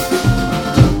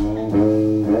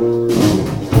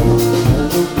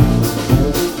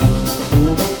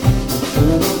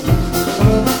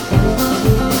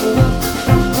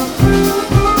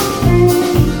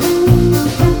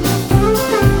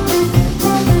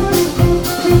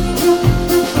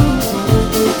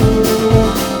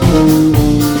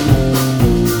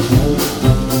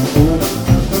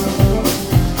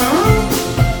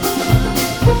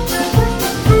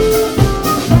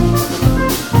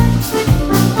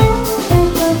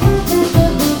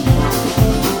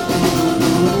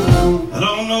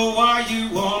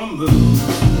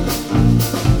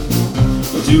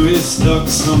 Stuck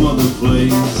some other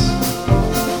place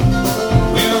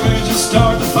where we just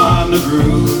start to find a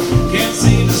groove. Can't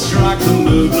seem to strike the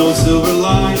mood, no silver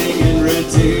lining in red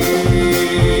tape.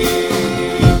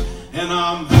 And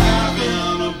I'm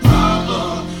having a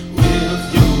problem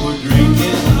with your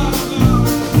drinking.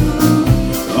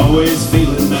 Always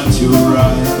feeling that you're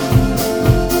right.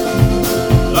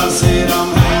 I said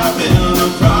I'm having a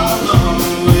problem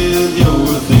with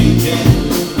your thinking,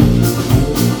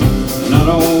 and I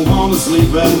don't want to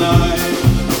sleep at night.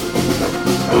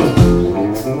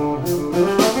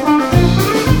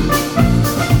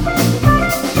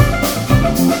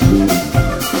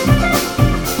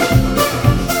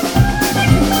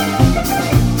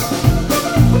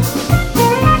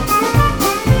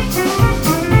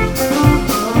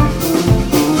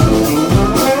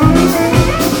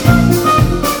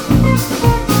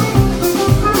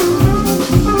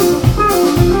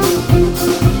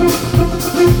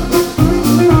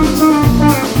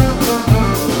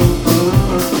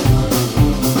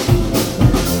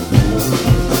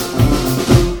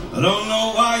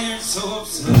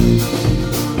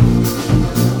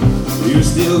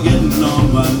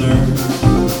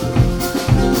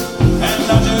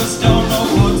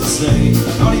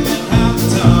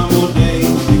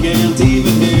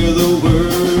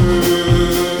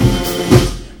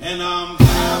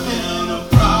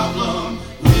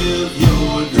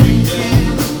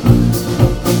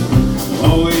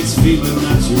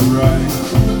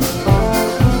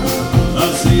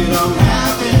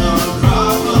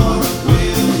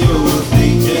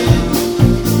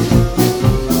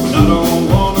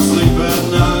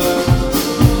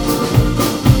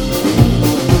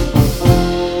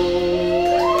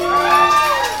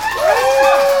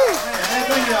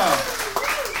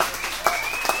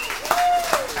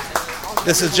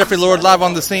 This is Jeffrey Lord live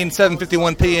on the scene,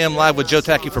 7:51 p.m. live with Joe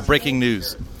Tacky for breaking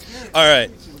news. All right,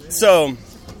 so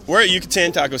we're at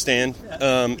Yucatan Taco Stand,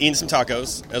 eating some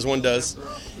tacos, as one does,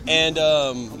 and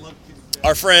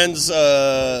our friends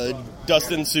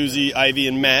Dustin, Susie, Ivy,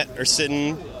 and Matt are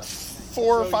sitting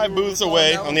 4 or 5 booths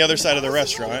away on the other side of the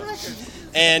restaurant.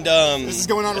 And this is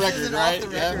going on record, right?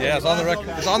 Yeah, it's on the record.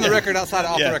 It's on the record outside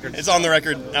of off the record. It's on the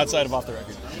record outside of off the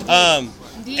record.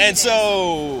 And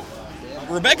so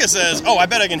Rebecca says, "Oh, I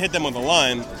bet I can hit them with a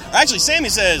lime." Actually, Sammy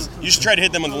says, "You should try to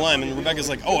hit them with a lime." And Rebecca's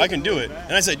like, "Oh, I can do it."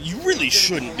 And I said, "You really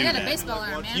shouldn't do that. I got a baseball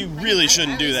arm, man. You really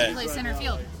shouldn't do that." Play center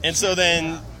field. And so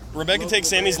then Rebecca takes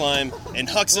Sammy's lime and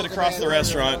hucks it across the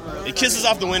restaurant. It kisses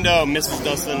off the window, misses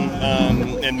Dustin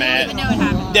and Matt. They didn't even know what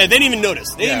happened. Yeah, they didn't even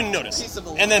notice. They didn't even notice.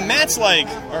 And then Matt's like,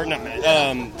 or not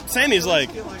Matt, Sammy's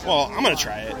like, well, I'm going to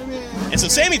try it. And so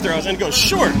Sammy throws and it goes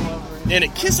short. And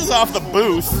it kisses off the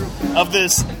booth of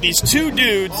these two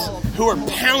dudes who are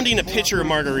pounding a pitcher of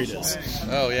margaritas.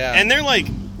 Oh, yeah. And they're like,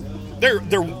 they're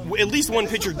at least one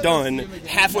pitcher done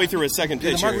halfway through a second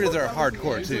pitcher. The margaritas are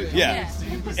hardcore, too. Yeah.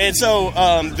 And so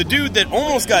the dude that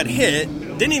almost got hit,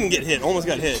 didn't even get hit, almost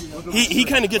got hit, he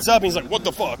kind of gets up and he's like, what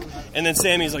the fuck? And then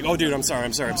Sammy's like, oh, dude, I'm sorry,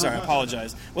 I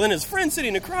apologize. Well, then his friend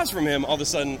sitting across from him, all of a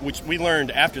sudden, which we learned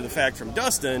after the fact from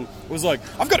Dustin, was like,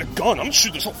 I've got a gun, I'm going to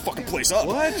shoot this whole fucking place up.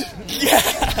 What?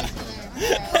 Yeah.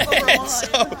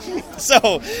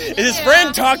 so his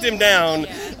friend talked him down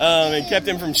and kept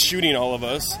him from shooting all of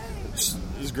us.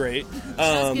 It was great.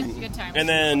 Good time. And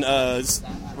then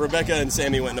Rebecca and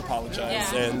Sammy went and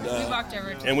apologized, and we walked over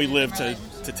and we lived to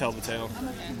tell the tale.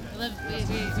 We live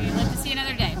to see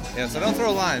another day. Yeah, so don't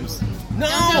throw limes. No!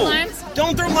 Don't throw limes?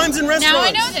 Don't throw limes in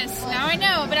restaurants! Now I know this. Now I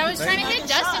know. But I was trying to hit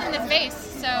Dustin in the face,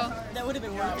 so... That would have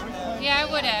been worth it, though. Yeah,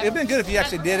 I would have. It would have been good if you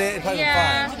actually did it. It'd probably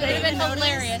Yeah, been it would have been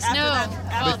hilarious.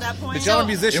 After that point. But y'all are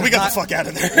musicians. Yeah, we got the fuck out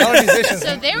of there. Y'all are musicians.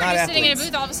 So they were not just sitting in a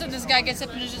athletes. booth. All of a sudden, this guy gets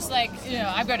up and is just like,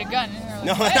 I've got a gun. And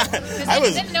No, like, what?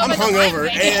 I'm hungover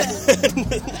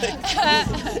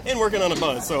and working on a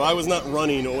bus, so I was not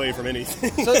running away from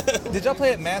anything. So, did y'all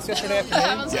play at M.A.S. yesterday afternoon?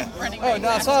 I was running Oh, no,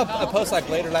 I saw a post like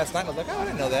later last night. I was like, I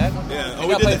didn't know that. Yeah, Y'all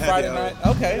we did played the Friday happy night?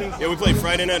 hour. Okay. Yeah, we played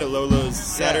Friday night at Lola's,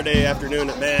 Saturday afternoon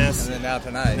at M.A.S. And then now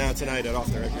tonight. Now tonight at Off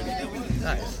the Record.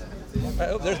 Nice.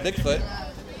 Oh, there's Bigfoot.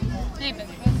 Hey, but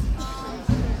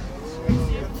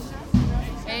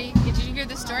hey, did you hear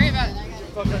the story about...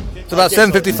 It's about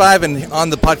 7:55, and on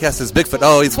the podcast is Bigfoot.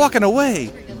 Oh, he's walking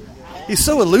away. He's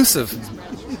so elusive.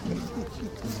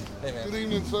 Good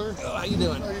evening, sir. Oh, how you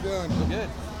doing? How you doing? Good.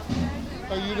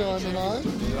 How you doing tonight?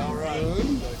 All right.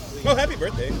 Good. Well, happy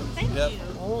birthday. Yep.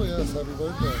 Oh, yes, happy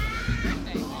birthday.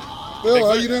 Bill,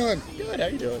 how you doing? Good, how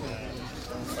you doing?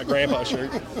 My grandpa shirt.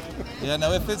 Yeah,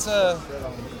 no, if it's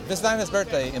not his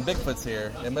birthday and Bigfoot's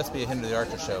here, it must be a Henry the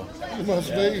Archer show. It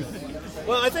must be.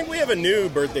 Well, I think we have a new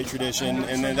birthday tradition,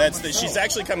 and then that's that she's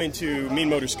actually coming to Mean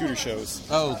Motor Scooter shows.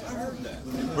 Oh.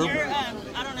 You're, I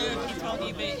don't know if he told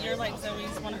you, but you're like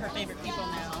Zoe's one of her favorite people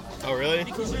now. Oh, really?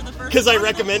 Because you're the first. Because I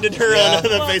recommended her on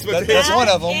the Facebook page. That's one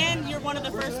of them. And you're one of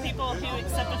the first people who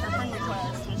accepted her friend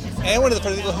request. When she said And one of the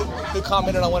first people who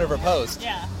commented on one of her posts.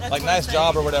 Yeah. That's Like, what I'm nice saying.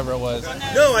 job or whatever it was.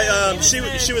 No,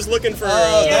 she was looking for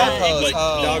dog post. like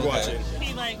dog okay. watching.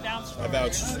 He like vouched for I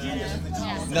vouched.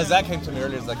 No, Zach came to me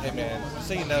earlier. He's like, "Hey man,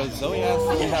 so you know, Zoe has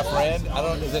a friend. I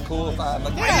don't. Is it cool if I'm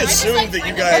like?" I assumed that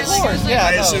you guys. Of course, yeah, I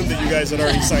I know. assumed that you guys had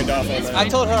already signed off on that. I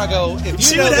told her, I go, if you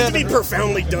She know would have to them, be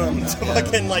profoundly dumb to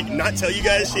fucking like not tell you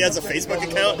guys she has a Facebook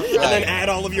account and then add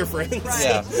all of your friends.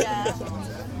 Yeah.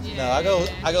 No, I go.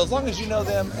 As long as you know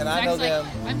them and I know them.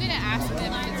 I'm going to ask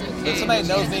them if it's okay. If somebody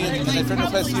knows me and they friend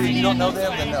request you and you don't know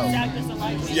them, then no. Zach doesn't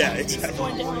like you. Yeah, She's exactly.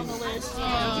 going down on the list. She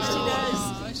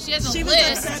does. She has a She was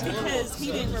list. upset because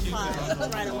he didn't reply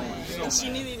right away. And she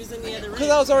knew he was in the other room. Because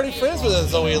I was already friends with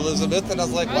Zoe Elizabeth, and I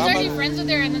was like, I was "Why am already I?" friends with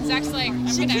her, and then Zach's like, I'm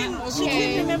She going to...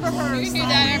 couldn't remember her. You can do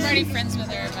that. I'm already friends with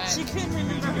her, She but... couldn't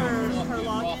remember her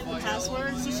login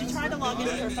password, so she tried to log in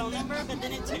with her phone number, but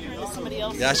then it took her into somebody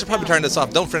else's. Yeah, I should probably turn this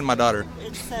off. Don't friend my daughter.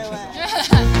 It's so,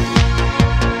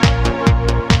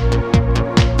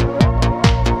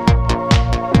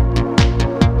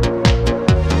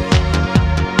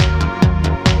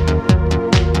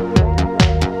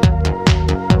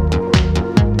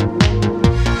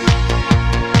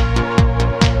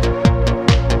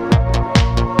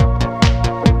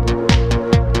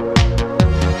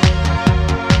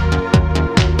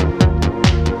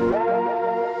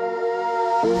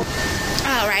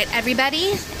 All right,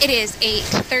 everybody. It is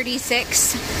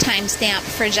 8:36 timestamp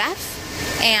for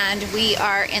Jeff, and we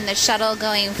are in the shuttle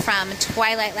going from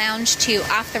Twilight Lounge to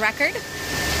Off the Record.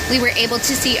 We were able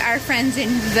to see our friends in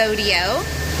Vodeo,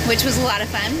 which was a lot of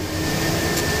fun.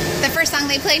 The first song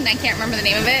they played, and I can't remember the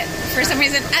name of it, for some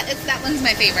reason, that one's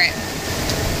my favorite.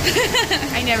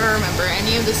 I never remember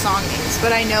any of the song names,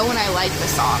 but I know when I like the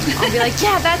song. I'll be like,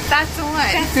 yeah, that's the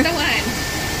one. That's the one.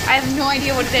 I have no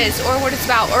idea what it is or what it's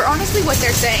about or honestly what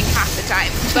they're saying half the time.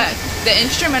 But the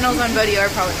instrumentals on Vodeo are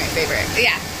probably my favorite.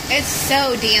 Yeah, it's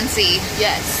so dancey.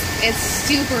 Yes. It's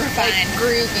super fun. Like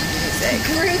groovy music.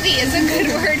 Groovy is a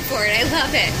good word for it. I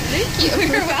love it. Thank you.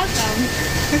 You're welcome.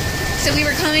 So we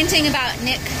were commenting about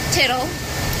Nick Tittle.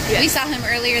 Yes. We saw him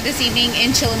earlier this evening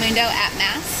in Chillamundo at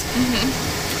M.A.S.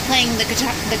 Playing the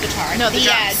guitar. No, the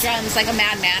drums. drums like a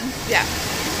madman. Yeah.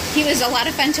 He was a lot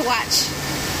of fun to watch.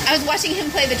 I was watching him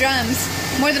play the drums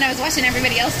more than I was watching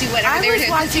everybody else do whatever they were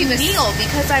doing. I was watching Neil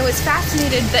because I was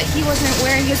fascinated that he wasn't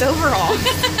wearing his overalls.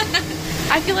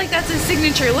 I feel like that's his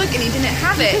signature look, and he didn't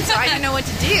have it, so I didn't know what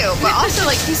to do. But also,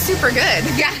 like, he's super good.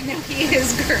 Yeah, no, he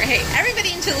is great.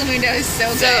 Everybody in Chillamundo is so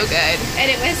good. So good.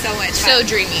 And it was so much So fun.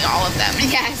 dreamy, all of them.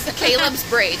 Yes. Caleb's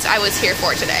braids, I was here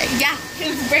for today. Yeah,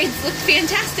 his braids looked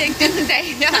fantastic, didn't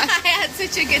they? Yeah. I had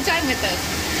such a good time with those.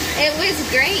 It was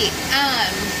great.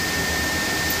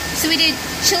 So we did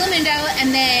Chillamundo,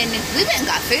 and then we went and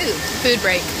got food. Food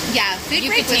break. Yeah, food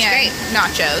break was Yucatan great.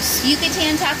 nachos.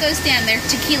 Yucatan taco stand. Their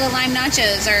tequila lime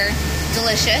nachos are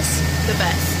delicious. The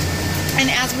best.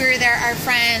 And as we were there, our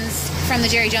friends from the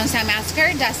Jerry Jonestown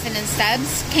Massacre, Dustin and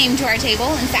Stubbs, came to our table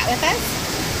and sat with us.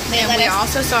 And we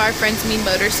also saw our friends Mean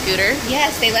Motor Scooter.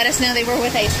 Yes, they let us know they were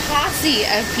with a posse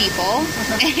of people,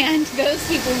 and those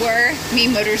people were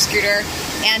Mean Motor Scooter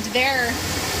and their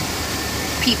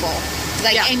people.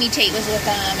 Like, Amy Tate was with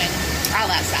them and all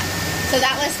that stuff. So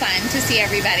that was fun to see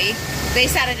everybody. They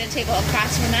sat at a table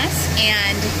across from us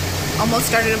and almost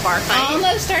started a bar fight.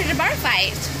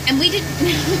 And we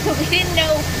didn't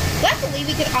know. Luckily,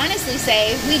 we could honestly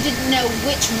say we didn't know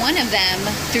which one of them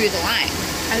threw the line.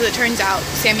 As it turns out,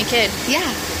 Sammy Kidd. Yeah.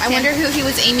 I wonder who he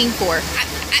was aiming for.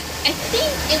 I think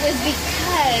it was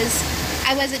because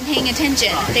I wasn't paying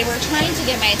attention. They were trying to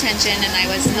get my attention, and I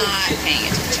was not paying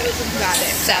attention. Got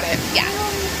it. Yeah.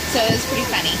 So it was pretty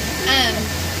funny.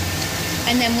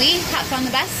 And then we hopped on the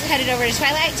bus, headed over to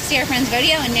Twilight to see our friends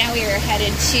Vodio, and now we are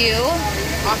headed to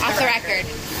Off the Record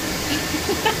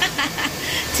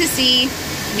to see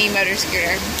Mean Motor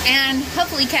Scooter, and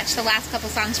hopefully catch the last couple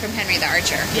songs from Henry the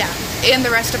Archer. Yeah, and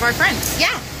the rest of our friends.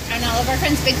 Yeah, and all of our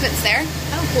friends. Bigfoot's there.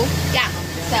 Oh, cool. Yeah.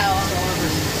 So,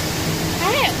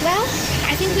 all right. Well,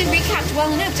 I think we recapped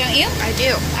well enough, don't you? I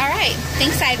do. All right.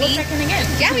 Thanks, Ivy. We'll check in again.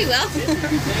 Yeah, we will.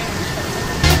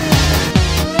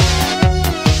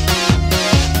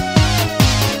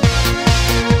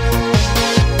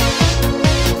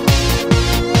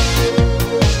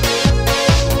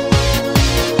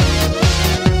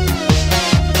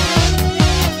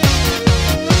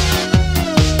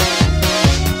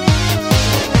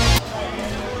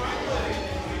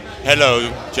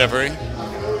 Hello, Jeffrey.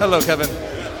 Hello, Kevin.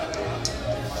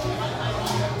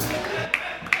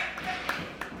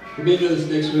 We're going to do this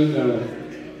next one.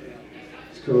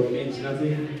 It's called Means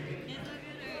Nothing.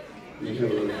 You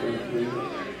have a little fun with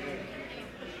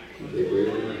it. They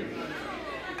will.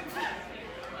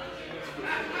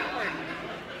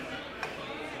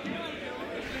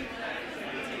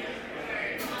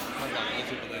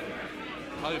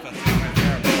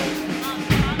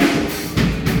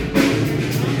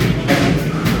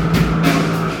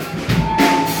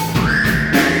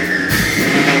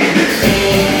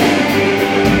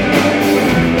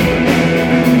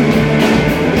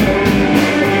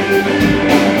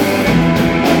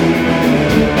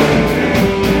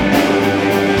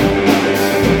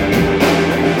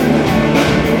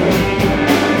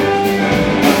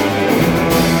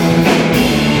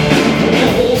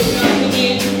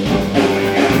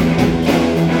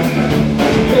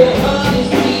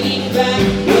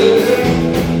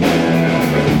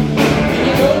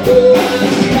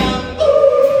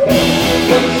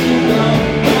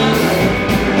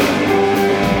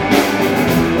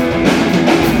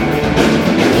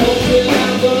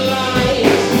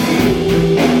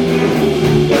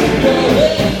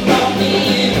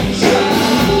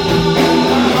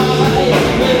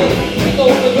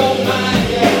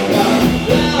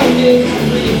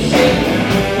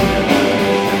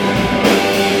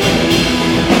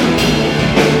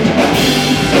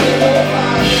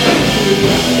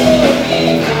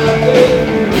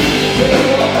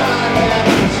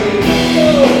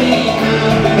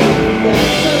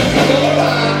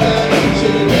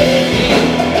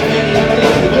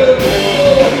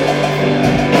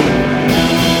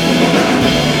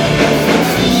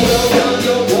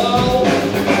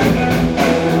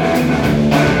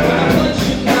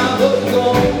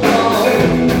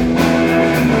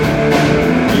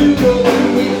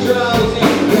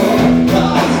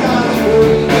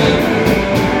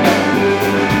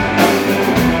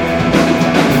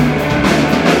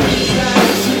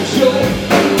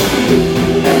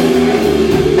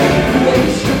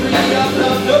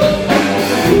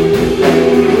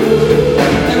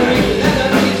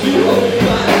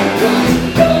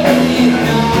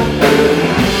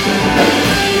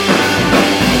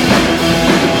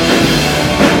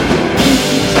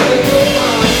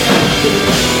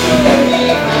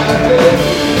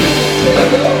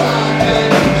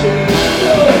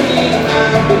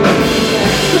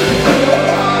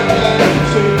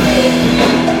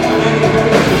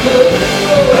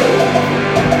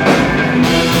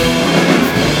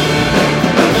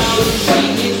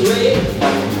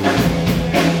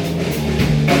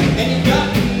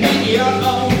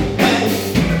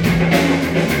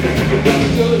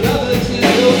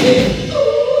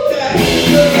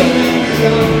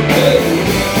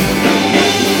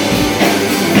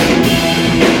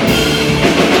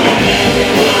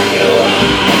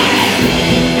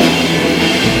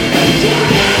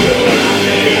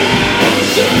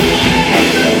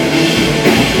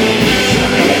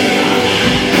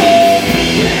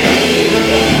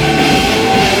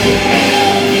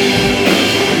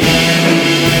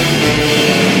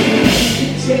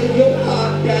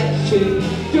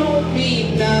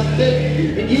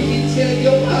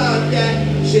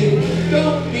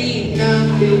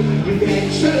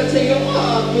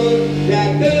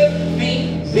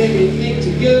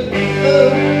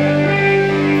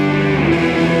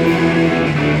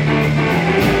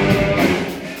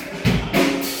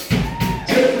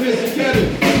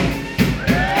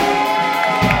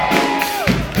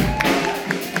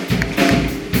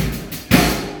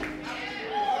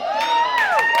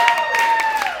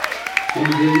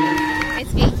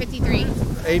 It's 8:53.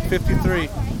 8:53.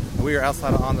 We are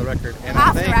outside of On the Record. And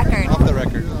Off the record. Off the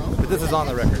record. But this is On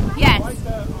the Record. Yes.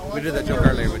 We did that joke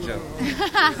earlier with Joe.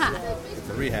 It's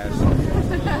a rehash.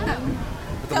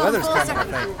 But the weather's coming, I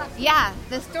think. Yeah,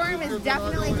 the storm is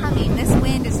definitely coming. This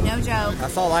wind is no joke. I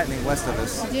saw lightning west of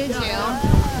us. Did you?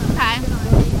 Okay.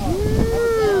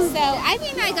 So I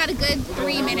think I got a good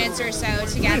 3 minutes or so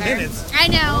together. 3 minutes? I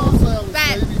know,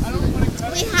 but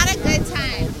we had a good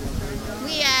time.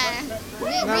 We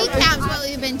recapped what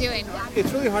we've been doing.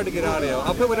 It's really hard to get audio.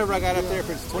 I'll put whatever I got up there if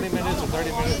it's 20 minutes or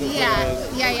 30 minutes. Or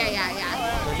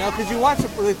Yeah. No, because you watch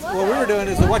what we were doing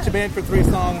is to watch a band for 3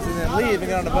 songs and then leave and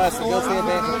get on the bus and go see a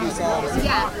band for 2 songs.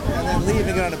 Yeah. And then leave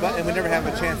and get on the bus, and we never have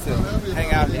a chance to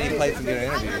hang out in any place and get an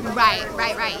interview.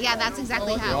 Right. Yeah, that's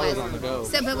exactly how We're it always on the go.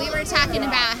 was. So, but we were talking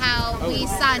about how we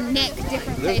saw Nick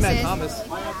different There's places. Matt Thomas.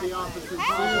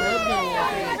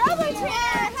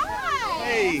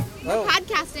 Hey. We're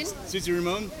podcasting. Susie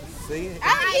Ramon. See?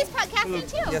 Oh, he's podcasting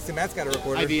too. Yeah, see, Matt's got a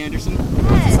recorder. Ivy Anderson.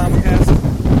 Yes. Simulcast.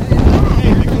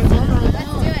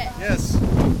 Let's do it. Yes.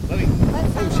 Let me.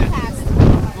 Let's simulcast.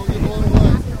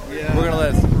 Yeah. We're going to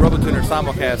let Robotuner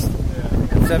Simulcast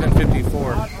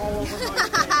 7:54.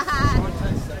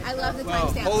 I love the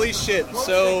timestamp. Holy shit.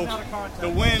 So the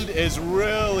wind is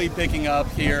really picking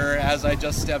up here as I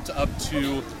just stepped up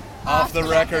to Off the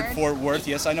record Fort Worth.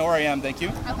 Yes, I know where I am. Thank you.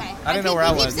 Okay. I didn't know where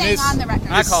I was. On the record.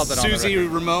 I called it on the Susie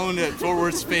record. Ramon, Fort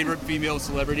Worth's favorite female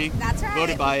celebrity. That's right.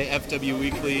 Voted by FW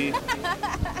Weekly.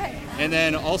 And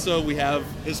then also we have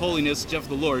His Holiness Jeff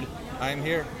the Lord. I am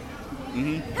here.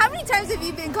 How many times have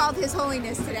you been called His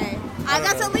Holiness today?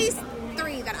 That's at least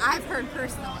 3 that I've heard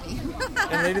personally.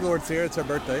 And Lady Lord's here. It's her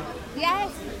birthday.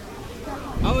 Yes.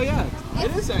 Oh yeah,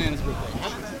 it is Diana's birthday.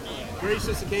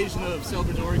 Gracious occasion of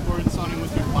celebratory coinciding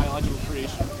with your biological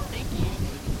creation. Thank you.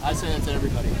 I say that to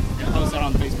everybody. Post that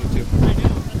on Facebook too.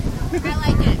 I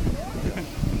like it.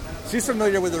 She's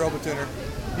familiar with the Robotuner.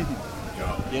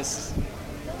 Yes.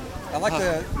 I like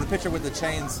the picture with the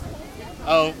chains.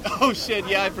 Oh shit,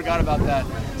 yeah, I forgot about that.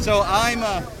 So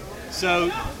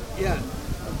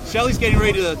Shelly's getting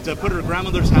ready to put her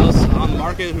grandmother's house on the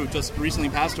market, who just recently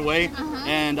passed away,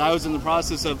 and I was in the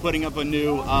process of putting up a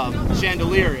new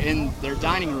chandelier in their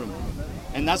dining room.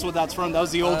 And that's what that's from. That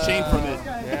was the old chain from it.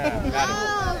 Yeah, got it.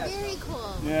 Oh, very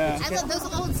cool. Yeah. I love those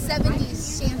old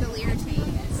 70s chandelier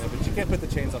chains. Yeah, but you can't put the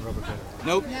chains on Robotuner.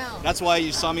 Nope. No. That's why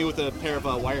you saw me with a pair of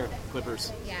wire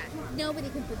clippers. Yeah. Nobody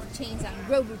can put the chains on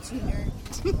Robotuner.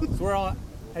 So where all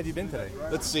have you been today?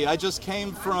 Let's see. I just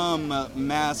came from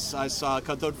M.A.S.S. I saw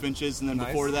Cutthroat Finches, and then Nice.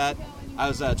 before that, I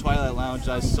was at Twilight Lounge.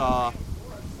 I saw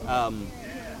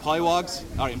Polywogs.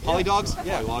 Polydogs.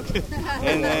 Yeah. Polywog.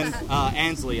 And then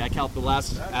Ansley. I count the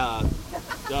last 20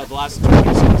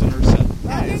 songs in her set.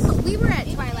 Nice. We were at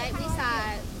Twilight. We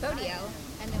saw Bodio,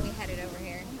 and then we headed over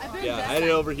here. Yeah, I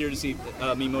headed over here to see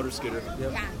Me Motor Scooter.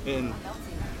 Yep. Yeah. And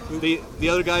the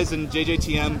other guys in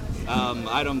JJTM,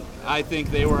 I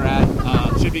think they were at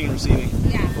shipping and receiving.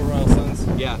 Yeah. For Royal Sons.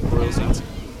 Yeah, Royal Sons.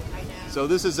 So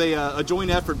this is a joint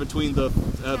effort between the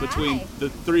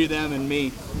 3 of them and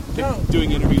me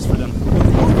doing interviews for them. The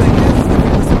cool thing is, you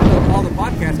listen to all the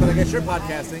podcasts, but I guess you're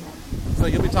podcasting, so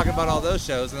you'll be talking about all those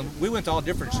shows. And we went to all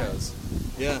different shows.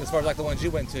 Yeah. As far as like the ones you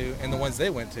went to and the ones they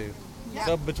went to. Yeah.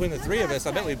 So between the 3 of us,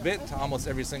 I bet we've been to almost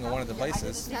every single one of the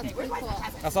places. That's pretty cool.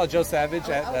 I saw Joe Savage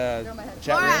at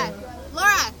Chat Room.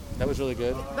 Laura, That was really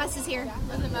good. bus is here.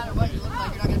 Doesn't matter what you look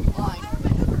like, you're not going to be blind.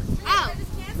 Oh.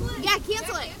 Yeah,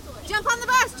 cancel it. Jump on the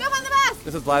bus. Jump on the bus.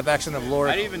 This is live action of Laura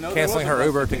I didn't even know there canceling was a her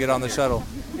bus. Uber to get on the shuttle.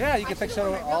 Yeah, you can take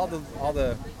shuttle all the.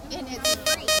 And it's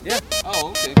free. Yeah. Oh,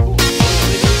 okay, cool.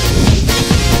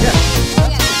 Yeah. Oh,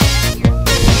 yeah.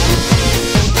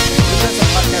 There's some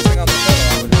podcasting on the shuttle.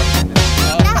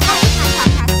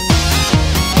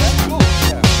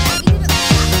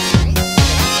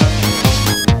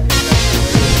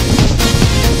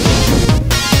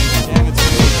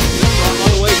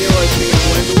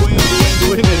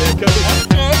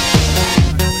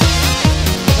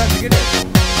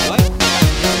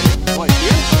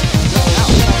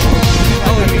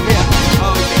 I would recommend it.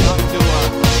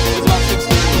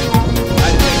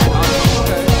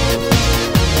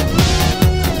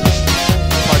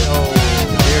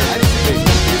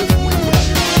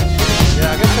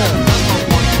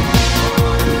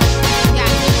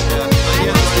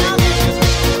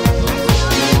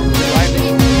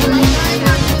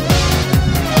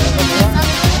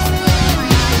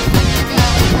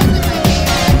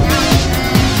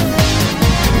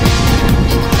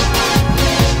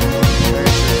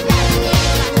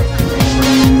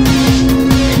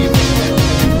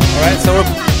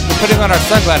 On our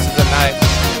sunglasses at night.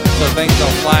 so things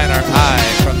don't fly in our eye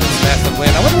from this massive wind.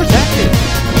 I wonder where Jack is.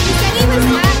 He said he was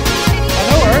at. I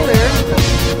know earlier.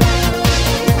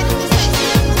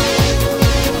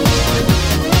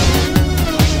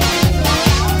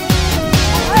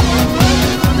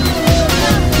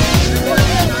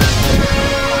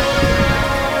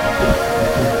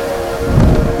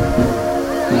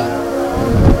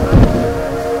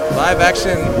 Live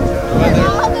action weather. We're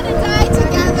all gonna die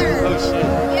together. Oh shit.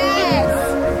 Yes.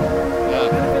 Yeah.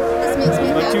 This makes me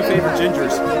My feel two good. favorite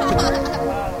gingers.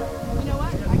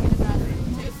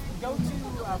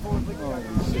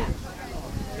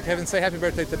 Kevin, say happy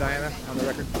birthday to Diana on the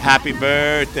record. Happy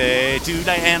birthday to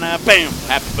Diana, bam!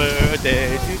 Happy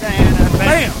birthday to Diana,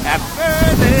 bam! Happy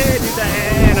birthday to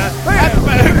Diana, happy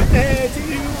birthday to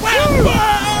you.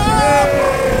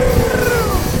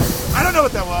 I don't know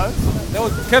what that was. That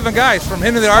was Kevin Geis from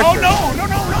Hymn of the Archer. Oh no!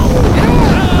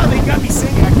 Oh, they got me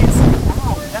singing. I can't sing.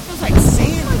 Wow, that feels like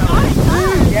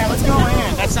sand. Yeah, let's go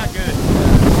in. That's not good.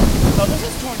 Oh, this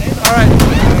is tornado. All right.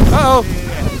 Uh-oh.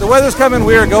 The weather's coming.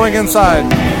 We are going inside.